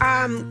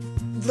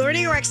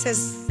 Learning RX has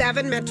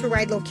 7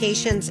 Metro-wide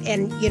locations,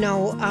 and,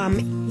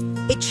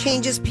 it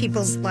changes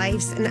people's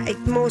lives and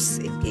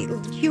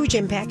huge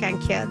impact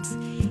on kids.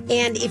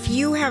 And if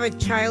you have a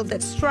child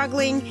that's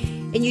struggling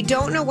and you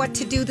don't know what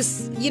to do,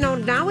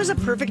 now is a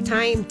perfect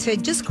time to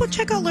just go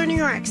check out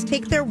Learning RX.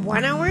 Take their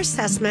 1-hour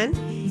assessment.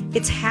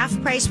 It's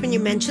half price when you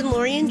mention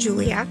Lori and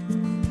Julia.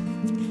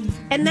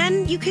 And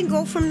then you can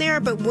go from there.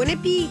 But wouldn't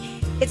it be,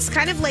 it's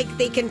kind of like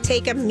they can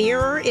take a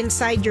mirror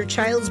inside your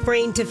child's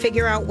brain to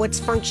figure out what's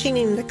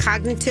functioning in the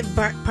cognitive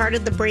part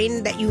of the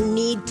brain that you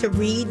need to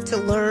read, to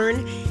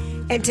learn,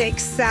 and to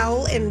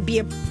excel and be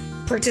a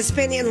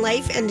participant in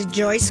life and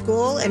enjoy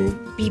school and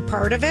be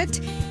part of it.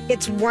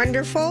 It's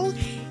wonderful.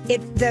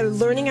 The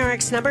Learning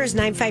RX number is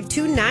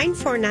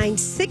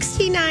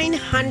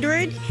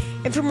 952-949-6900.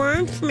 And for more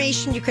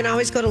information, you can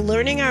always go to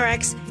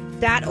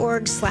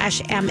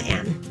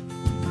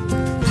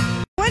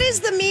learningrx.org/mn. What is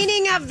the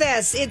meaning of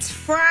this? It's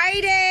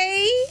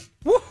Friday,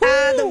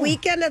 the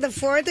weekend of the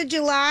 4th of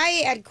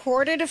July at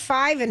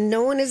 4:45, and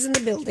no one is in the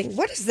building.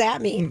 What does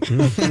that mean?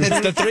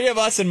 It's the 3 of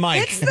us and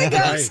Mike. It's the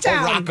ghost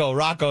town.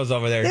 Rocco's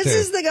over there, This too.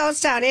 is the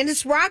ghost town, and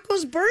it's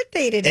Rocco's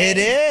birthday today. It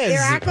is.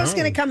 Rocco's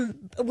going to come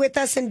with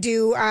us and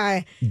do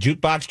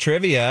Jukebox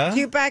trivia.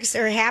 Jukebox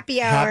or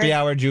happy hour. Happy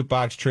hour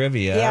jukebox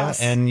trivia.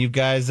 Yes. And you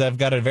guys have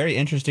got a very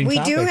interesting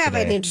topic We do have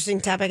today. an interesting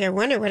topic. I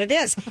wonder what it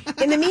is.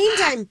 In the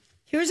meantime,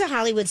 here's a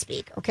Hollywood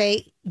speak,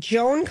 okay?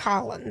 Joan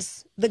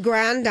Collins, the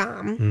Grand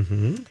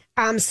Dame,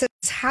 says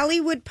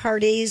Hollywood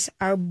parties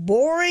are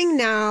boring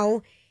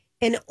now,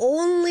 and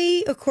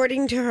only,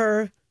 according to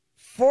her,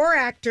 4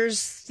 actors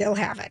still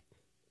have it.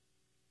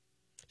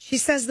 She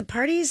says the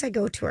parties I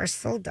go to are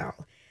so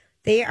dull.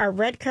 They are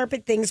red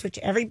carpet things which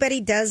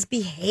everybody does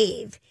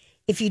behave.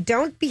 If you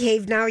don't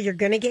behave now, you're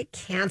going to get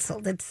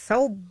canceled. It's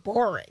so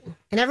boring.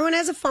 And everyone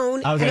has a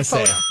phone I was and a going to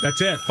photo. say.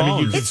 That's it.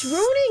 Phones. It's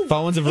ruining.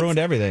 Phones have ruined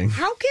everything.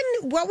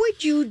 What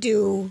would you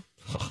do?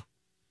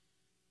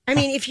 I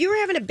mean, if you were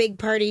having a big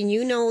party and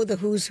you know the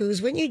who's,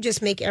 wouldn't you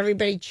just make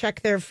everybody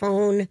check their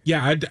phone?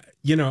 Yeah, I Just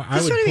would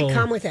don't pull. even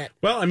come with it.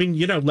 Well, I mean,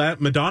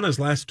 Madonna's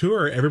last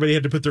tour, everybody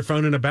had to put their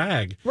phone in a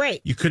bag.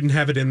 Right. You couldn't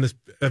have it in this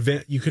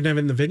event. You couldn't have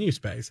it in the venue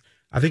space.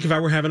 I think if I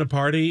were having a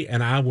party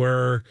and I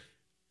were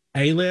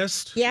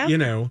A-list, I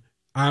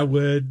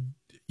would,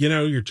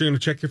 you're going to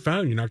check your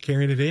phone. You're not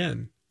carrying it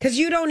in. Because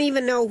you don't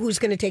even know who's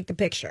going to take the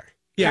picture.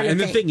 Yeah, and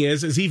the thing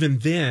is even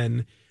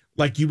then,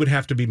 like, you would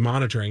have to be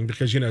monitoring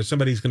because,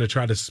 somebody's going to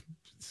try to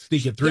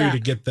sneak it through to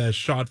get the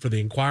shot for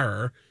the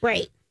Inquirer.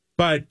 Right.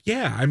 But,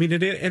 yeah, I mean,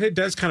 it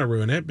does kind of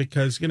ruin it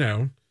because,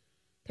 There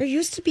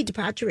used to be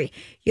debauchery.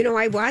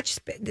 I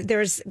watched,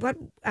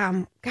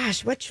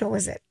 what show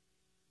was it?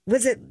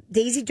 Was it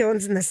Daisy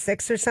Jones and the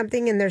Six or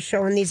something? And they're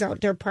showing these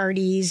outdoor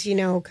parties,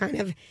 kind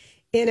of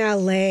in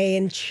LA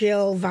and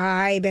chill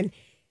vibe. And,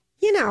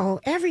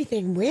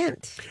 everything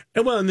went.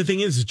 And the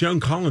thing is, Joan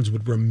Collins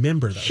would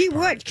remember those. She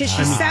would, because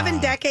she's 7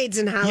 decades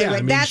in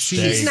Hollywood. Yeah,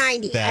 she's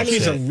 90.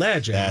 She's a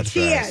legend.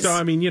 She is. So,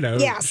 I mean,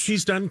 Yes.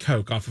 she's done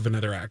coke off of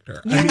another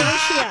actor. She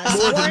has.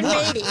 More than Warren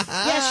one. Beatty.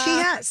 Yes, she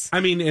has.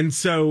 I mean, and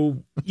so,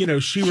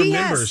 she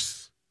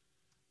remembers.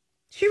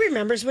 She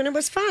remembers when it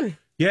was fun.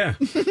 Yeah.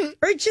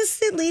 Or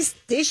just at least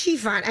dishy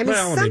fun. I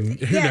mean,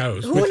 who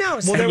knows? Who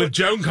knows? And with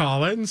Joan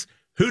Collins,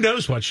 who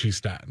knows what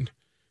she's done?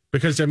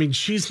 Because, I mean,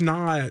 she's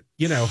not, her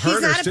and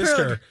her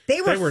sister,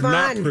 they were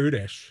not fun.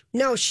 prudish.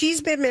 No,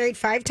 she's been married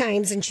 5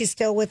 times and she's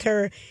still with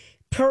her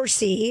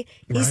Percy.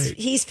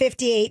 He's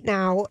 58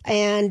 now.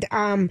 And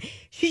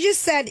she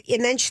just said,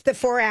 and then the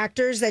 4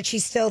 actors that she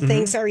still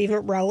thinks are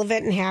even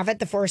relevant and have it,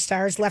 the 4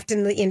 stars left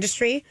in the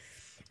industry.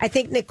 I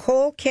think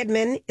Nicole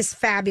Kidman is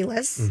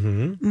fabulous.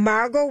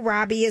 Margot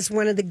Robbie is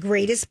one of the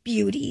greatest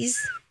beauties.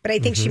 But I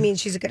think she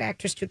means she's a good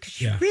actress, too, because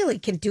she really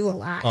can do a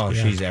lot. Oh,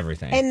 she's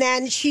everything. And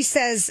then she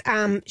says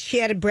she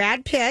had a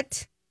Brad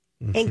Pitt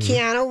and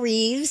Keanu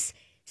Reeves.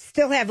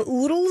 Still have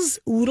oodles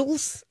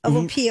of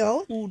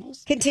appeal.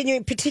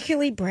 Continuing,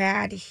 particularly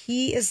Brad.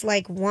 He is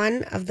like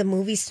one of the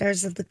movie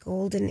stars of the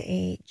golden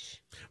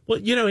age. Well,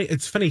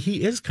 it's funny.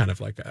 He is kind of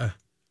like a...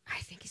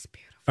 I think he's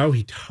beautiful. Oh,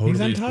 he totally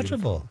He's is untouchable.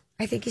 beautiful.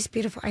 I think he's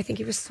beautiful. I think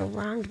he was so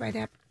wronged by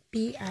that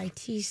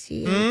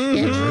BITC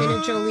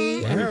Angelina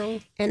Jolie.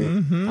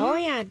 Oh,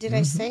 yeah. Did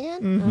I say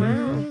it?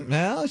 Wow.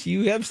 Well,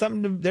 you have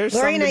something to... There's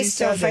Lori and I somebody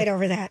still said fight that-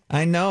 over that.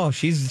 I know.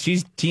 She's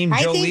Team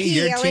I Jolie. think he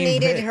you're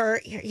alienated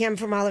Team him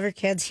from all of her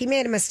kids. He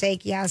made a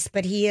mistake, yes,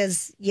 but he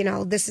is,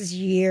 this is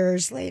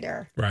years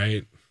later.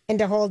 Right. And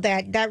to hold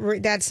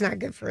that's not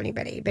good for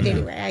anybody. But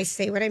anyway, I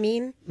say what I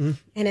mean,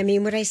 and I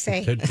mean what I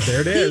say.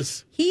 There it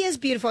is. He is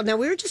beautiful. Now,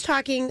 we were just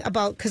talking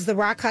about, because the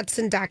Rock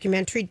Hudson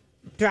documentary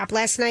dropped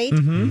last night,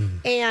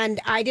 and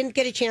I didn't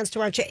get a chance to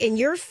watch it. And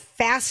you're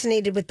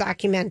fascinated with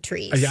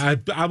documentaries. Yeah,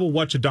 I will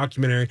watch a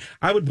documentary.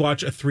 I would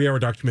watch a 3-hour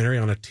documentary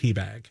on a tea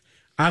bag.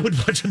 I would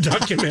watch a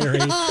documentary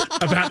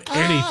about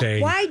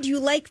anything. Why do you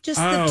like just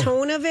the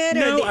tone of it?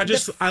 No, or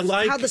I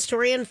like how the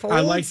story unfolds. I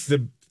like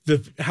the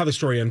how the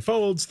story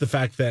unfolds. The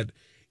fact that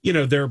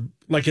they're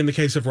like in the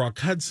case of Rock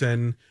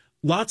Hudson,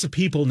 lots of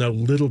people know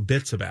little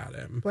bits about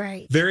him.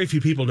 Right. Very few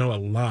people know a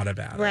lot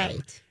about him.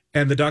 Right.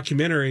 And the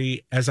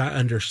documentary, as I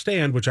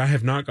understand, which I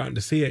have not gotten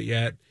to see it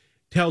yet,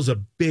 tells a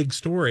big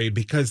story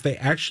because they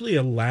actually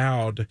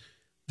allowed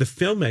the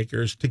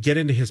filmmakers to get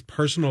into his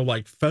personal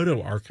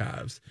photo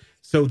archives.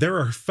 So there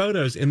are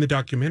photos in the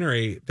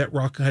documentary that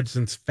Rock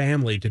Hudson's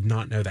family did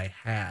not know they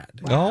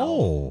had.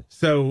 Oh.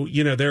 So,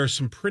 there are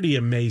some pretty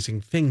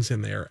amazing things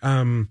in there.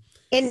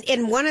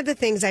 And one of the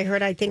things I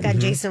heard, I think,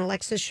 on Jason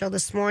Alexa's show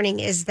this morning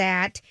is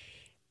that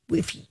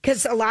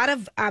because a lot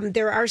of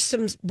there are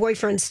some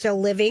boyfriends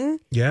still living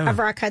of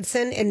Rock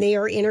Hudson, and they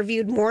are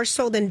interviewed more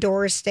so than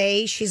Doris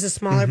Day. She's a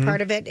smaller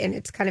part of it, and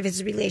it's kind of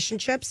his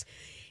relationships.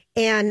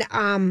 And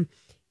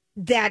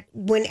that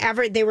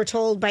whenever they were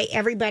told by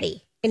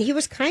everybody, and he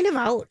was kind of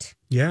out,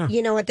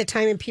 at the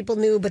time, and people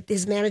knew, but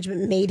his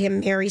management made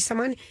him marry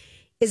someone,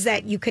 is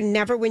that you can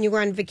never, when you go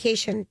on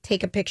vacation,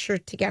 take a picture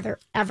together,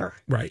 ever.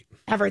 Right.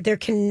 Ever. There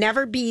can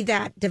never be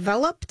that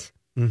developed.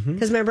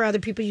 Because remember, other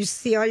people used to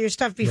see all your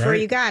stuff before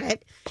you got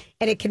it,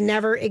 and it can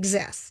never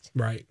exist.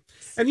 Right.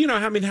 And,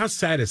 how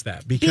sad is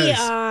that? Because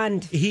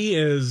Beyond. He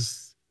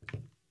is...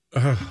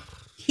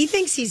 he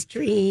thinks he's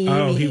dreamy.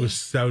 Oh, he was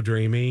so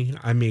dreamy.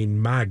 I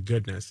mean, my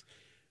goodness.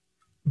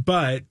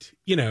 But,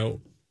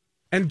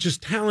 and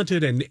just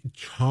talented and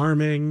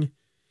charming,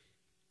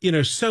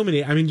 so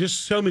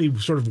many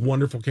sort of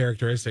wonderful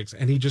characteristics.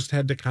 And he just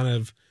had to kind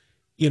of,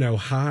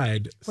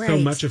 hide so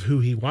much of who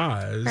he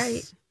was.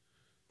 Right.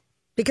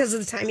 Because of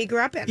the time he grew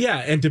up in. Yeah.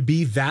 And to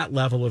be that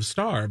level of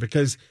star,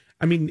 because,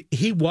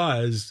 he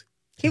was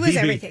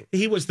everything.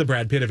 He was the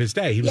Brad Pitt of his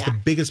day. He was the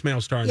biggest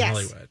male star in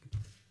Hollywood.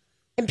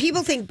 And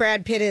people think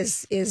Brad Pitt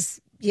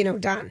is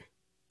done.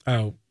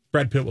 Oh,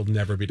 Brad Pitt will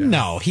never be done.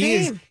 No,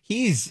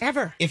 he's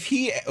ever. If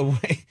he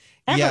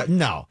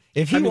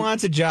if he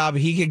wants a job,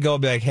 he could go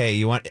be like, hey,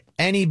 you want,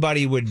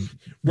 anybody would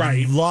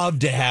love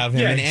to have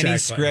him in any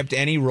script,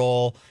 any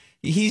role.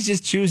 He's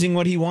just choosing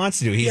what he wants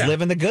to do. He's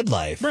living the good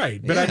life.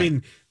 Right. But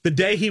the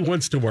day he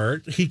wants to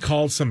work, he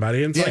calls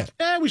somebody and it's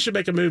we should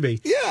make a movie.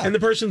 Yeah. And the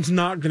person's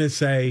not going to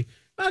say,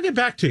 I'll get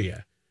back to you.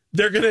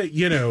 They're going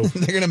to,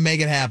 they're going to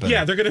make it happen.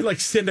 Yeah. They're going to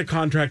send a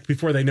contract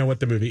before they know what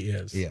the movie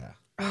is. Yeah.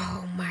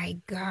 Oh my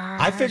God.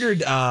 I figured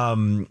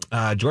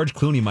George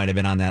Clooney might have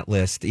been on that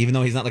list, even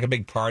though he's not like a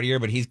big partier,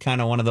 but he's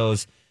kind of one of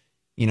those,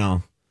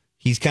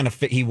 he's kind of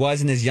fit. He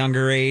was in his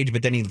younger age,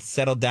 but then he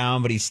settled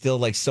down, but he's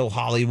still so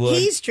Hollywood.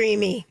 He's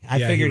dreamy. I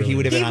figured he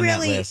would have been on that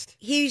list.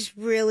 He's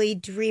really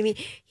dreamy.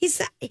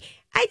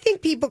 I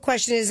think people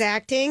question his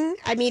acting.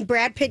 I mean,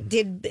 Brad Pitt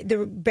did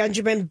the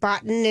Benjamin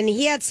Button, and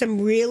he had some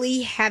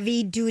really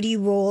heavy duty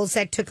roles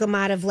that took him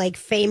out of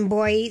Fame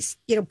Boys,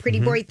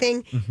 pretty boy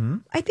thing.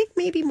 I think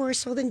maybe more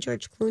so than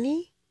George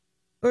Clooney.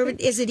 Or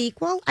is it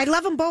equal? I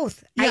love them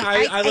both. Yeah,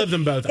 I love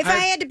them both. If I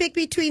had to pick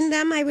between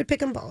them, I would pick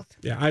them both.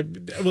 Yeah,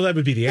 that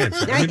would be the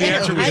answer. The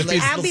answer would be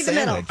I'll be the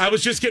middle. I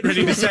was just getting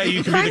ready to say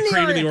you can be the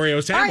cream of the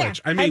Oreo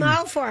sandwich. Oh, yeah. I'm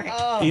all for it.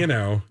 And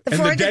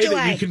the day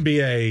that you can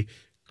be a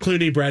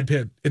Clooney Brad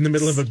Pitt in the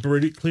middle of a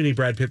Clooney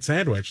Brad Pitt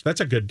sandwich,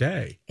 that's a good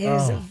day. It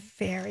is a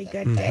very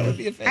good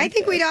day. I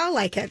think we'd all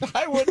like it.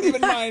 I wouldn't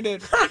even mind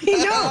it. I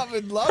know. I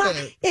would love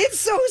it. It's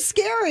so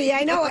scary.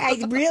 I know.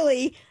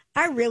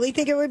 I really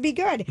think it would be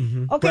good.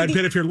 Okay, Brad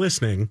Pitt, if you're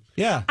listening,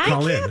 I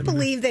can't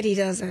believe that he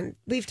doesn't.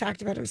 We've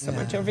talked about him so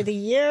much over the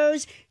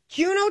years.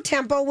 Juno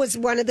Temple was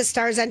one of the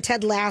stars on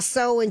Ted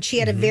Lasso, and she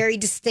had a very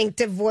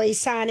distinctive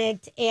voice on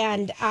it.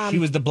 And she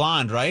was the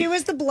blonde, right? She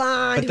was the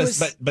blonde,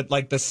 but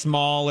like the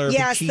smaller,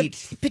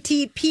 the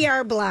petite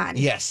PR blonde.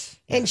 Yes,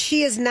 and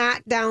she is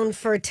not down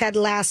for Ted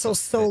Lasso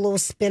solo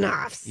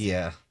spinoffs.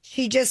 Yeah,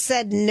 she just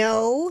said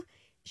no.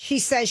 She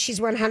says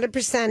she's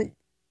 100%.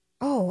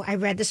 Oh, I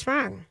read this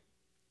wrong.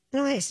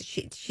 No,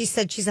 she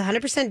said she's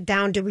 100%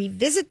 down to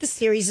revisit the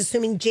series,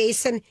 assuming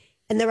Jason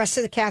and the rest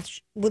of the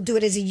cast will do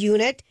it as a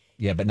unit.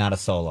 Yeah, but not a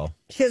solo.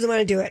 She doesn't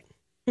want to do it.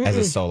 As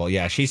a solo,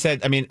 yeah. She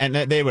said, and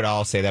they would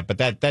all say that, but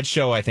that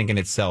show, I think, in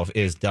itself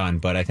is done.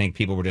 But I think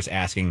people were just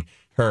asking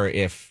her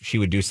if she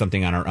would do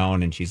something on her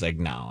own, and she's like,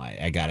 no,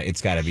 I got it.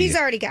 It's got to be. She's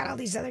already got all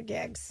these other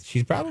gigs.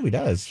 She probably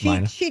does.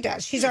 She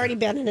does. She's already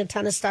been in a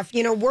ton of stuff.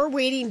 We're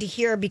waiting to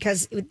hear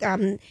because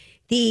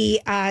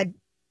the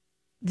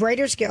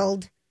Writers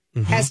Guild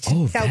has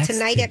till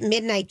tonight at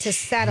midnight to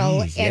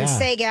settle and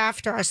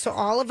SAG-AFTRA. So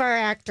all of our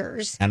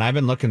actors. And I've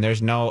been looking.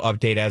 There's no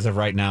update as of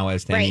right now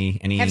as to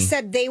any have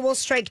said they will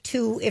strike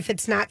too if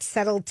it's not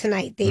settled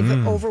tonight.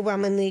 They've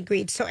overwhelmingly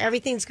agreed. So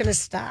everything's going to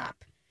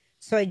stop.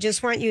 So I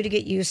just want you to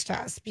get used to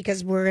us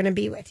because we're going to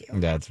be with you.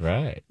 That's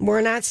right.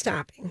 We're not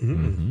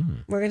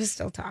stopping. We're going to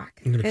still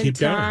talk. I'm going to keep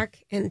talk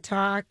and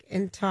talk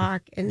and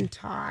talk and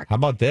talk. How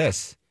about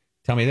this?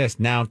 Tell me this.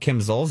 Now, Kim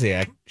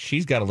Zolciak,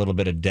 she's got a little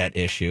bit of debt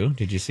issue.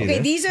 Did you see this?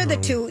 Okay, these are the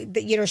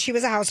two, she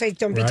was a housewife,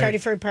 don't be tardy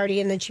for a party,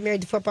 and then she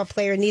married the football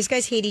player, and these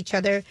guys hate each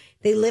other.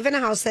 They live in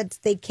a house that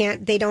they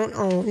don't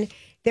own.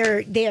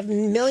 They have a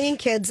million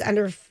kids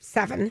under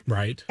 7.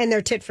 Right. And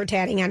they're tit for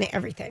tatting on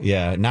everything.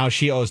 Yeah. Now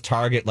she owes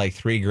Target like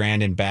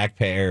 $3,000 in back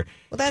pay.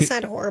 Well, that's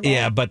not horrible.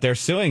 Yeah, but they're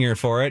suing her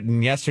for it.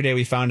 And yesterday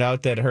we found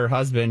out that her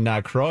husband,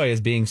 Croy, is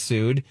being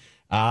sued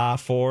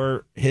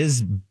for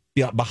his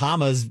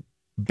Bahamas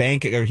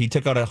bank, or he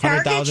took out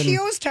 $100,000. She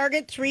owes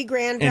Target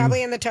 $3,000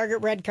 probably on the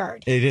Target red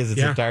card. It is.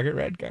 It's a Target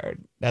red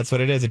card. That's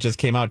what it is. It just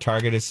came out.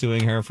 Target is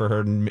suing her for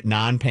her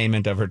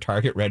non-payment of her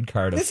Target red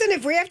card. Listen,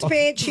 if we have to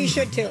pay it, she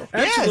should too.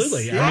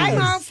 Absolutely. Yes.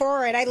 I'm all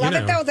for it. I love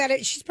it though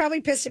that she's probably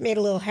pissed it made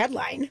a little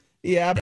headline. Yeah.